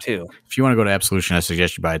Absolution, if you want to go to Absolution, I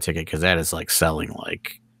suggest you buy a ticket because that is like selling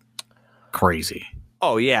like crazy.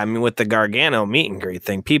 Oh yeah, I mean with the Gargano meet and greet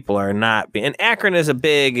thing, people are not. And Akron is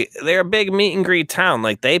they're a big meet and greet town.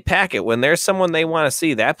 Like they pack it when there's someone they want to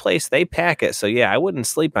see. That place they pack it. So yeah, I wouldn't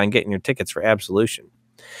sleep on getting your tickets for Absolution.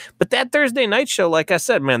 But that Thursday night show, like I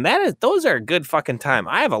said, man, those are a good fucking time.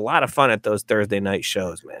 I have a lot of fun at those Thursday night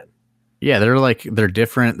shows, man. Yeah, they're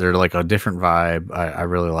different. They're like a different vibe. I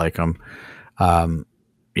really like them.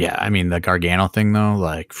 Yeah, I mean the Gargano thing though,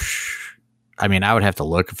 like, I mean I would have to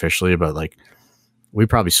look officially, but like. We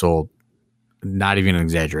probably sold, not even an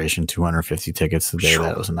exaggeration, 250 tickets the day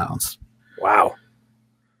that was announced. Wow.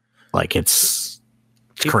 Like, it's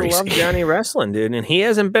people crazy. Love Johnny wrestling, dude, and he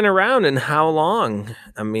hasn't been around in how long?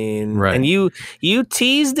 I mean, right. And you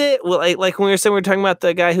teased it. Well, like when we were talking about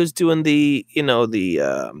the guy who's doing the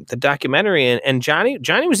documentary, and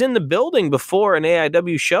Johnny was in the building before an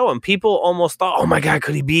AIW show, and people almost thought, oh my God,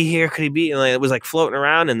 could he be here? Could he be? And like, it was like floating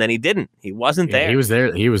around, and then he didn't. He wasn't there. He was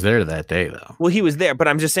there. He was there that day, though. Well, he was there, but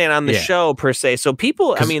I'm just saying on the show per se. So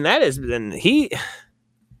people, I mean, that has been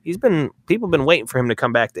people been waiting for him to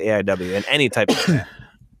come back to AIW in any type of.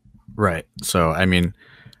 Right. So, I mean,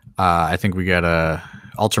 I think we got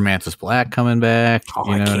Ultramantis Black coming back. Oh,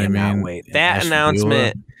 I cannot wait. That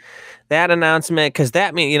announcement, because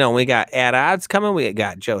that means, we got At Odds coming. We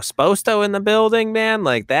got Joe Sposto in the building, man.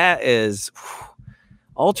 Like, that is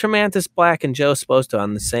Ultramantis Black and Joe Sposto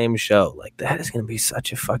on the same show. Like, that is going to be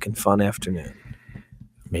such a fucking fun afternoon.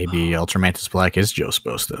 Maybe Ultramantis Black is Joe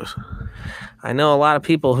Sposto. I know a lot of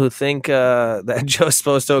people who think that Joe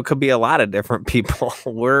Sposto could be a lot of different people.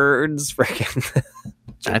 Words, freaking.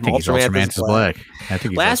 I think he's Ultramantis Black. I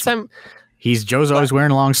think Joe's always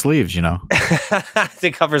wearing long sleeves,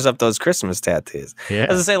 It covers up those Christmas tattoos. Yeah.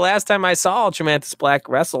 As I say, last time I saw Ultramantis Black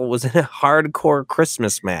wrestle was in a hardcore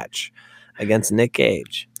Christmas match against Nick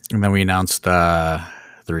Gage. And then we announced the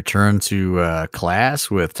return to class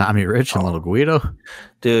with Tommy Rich and Little Guido.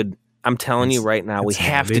 Dude, I'm telling you right now, we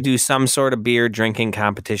have to do some sort of beer drinking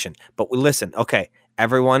competition. But listen, okay,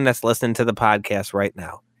 everyone that's listening to the podcast right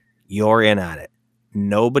now, you're in on it.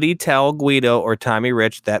 Nobody tell Guido or Tommy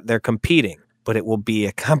Rich that they're competing, but it will be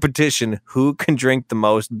a competition who can drink the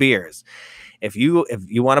most beers. If you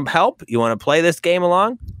want to help, you want to play this game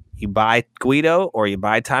along, you buy Guido or you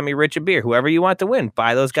buy Tommy Rich a beer, whoever you want to win.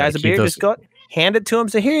 Buy those guys a beer, just go hand it to them.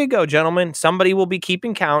 So here you go, gentlemen. Somebody will be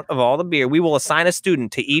keeping count of all the beer. We will assign a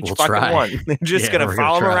student to each one. They're just going to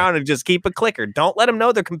follow them around and just keep a clicker. Don't let them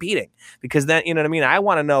know they're competing, because then, you know what I mean? I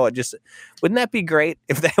want to know it. Just, wouldn't that be great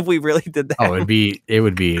if we really did that? Oh, it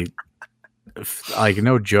would be like,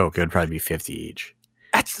 no joke. It would probably be 50 each.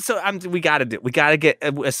 We got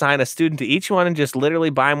to assign a student to each one and just literally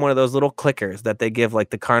buy them one of those little clickers that they give like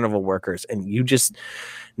the carnival workers. And you just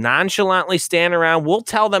nonchalantly stand around. We'll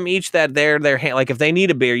tell them each that they're like, if they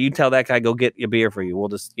need a beer, you tell that guy, go get your beer for you. We'll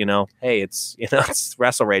just, hey, it's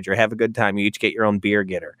Wrestle Rager. Have a good time. You each get your own beer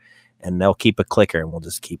getter. and they'll keep a clicker, and we'll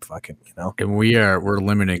just keep fucking, And we're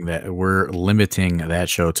limiting that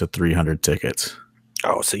show to 300 tickets.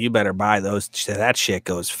 Oh, so you better buy those. That shit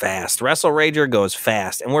goes fast. Wrestle Rager goes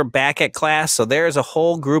fast. And we're back at class. So there's a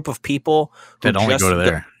whole group of people that only go to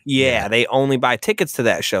there. They only buy tickets to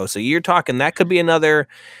that show. So you're talking that could be another,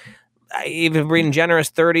 even being generous,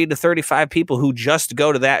 30 to 35 people who just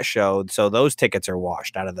go to that show. So those tickets are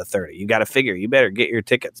washed out of the 30. You got to figure, you better get your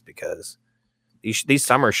tickets because these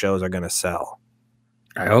summer shows are going to sell.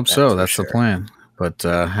 I hope so. That's the plan. But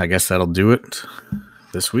I guess that'll do it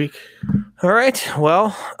this week. All right.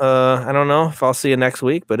 Well, I don't know if I'll see you next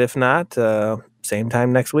week, but if not, same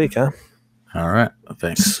time next week, huh? All right.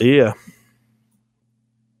 Thanks. See ya.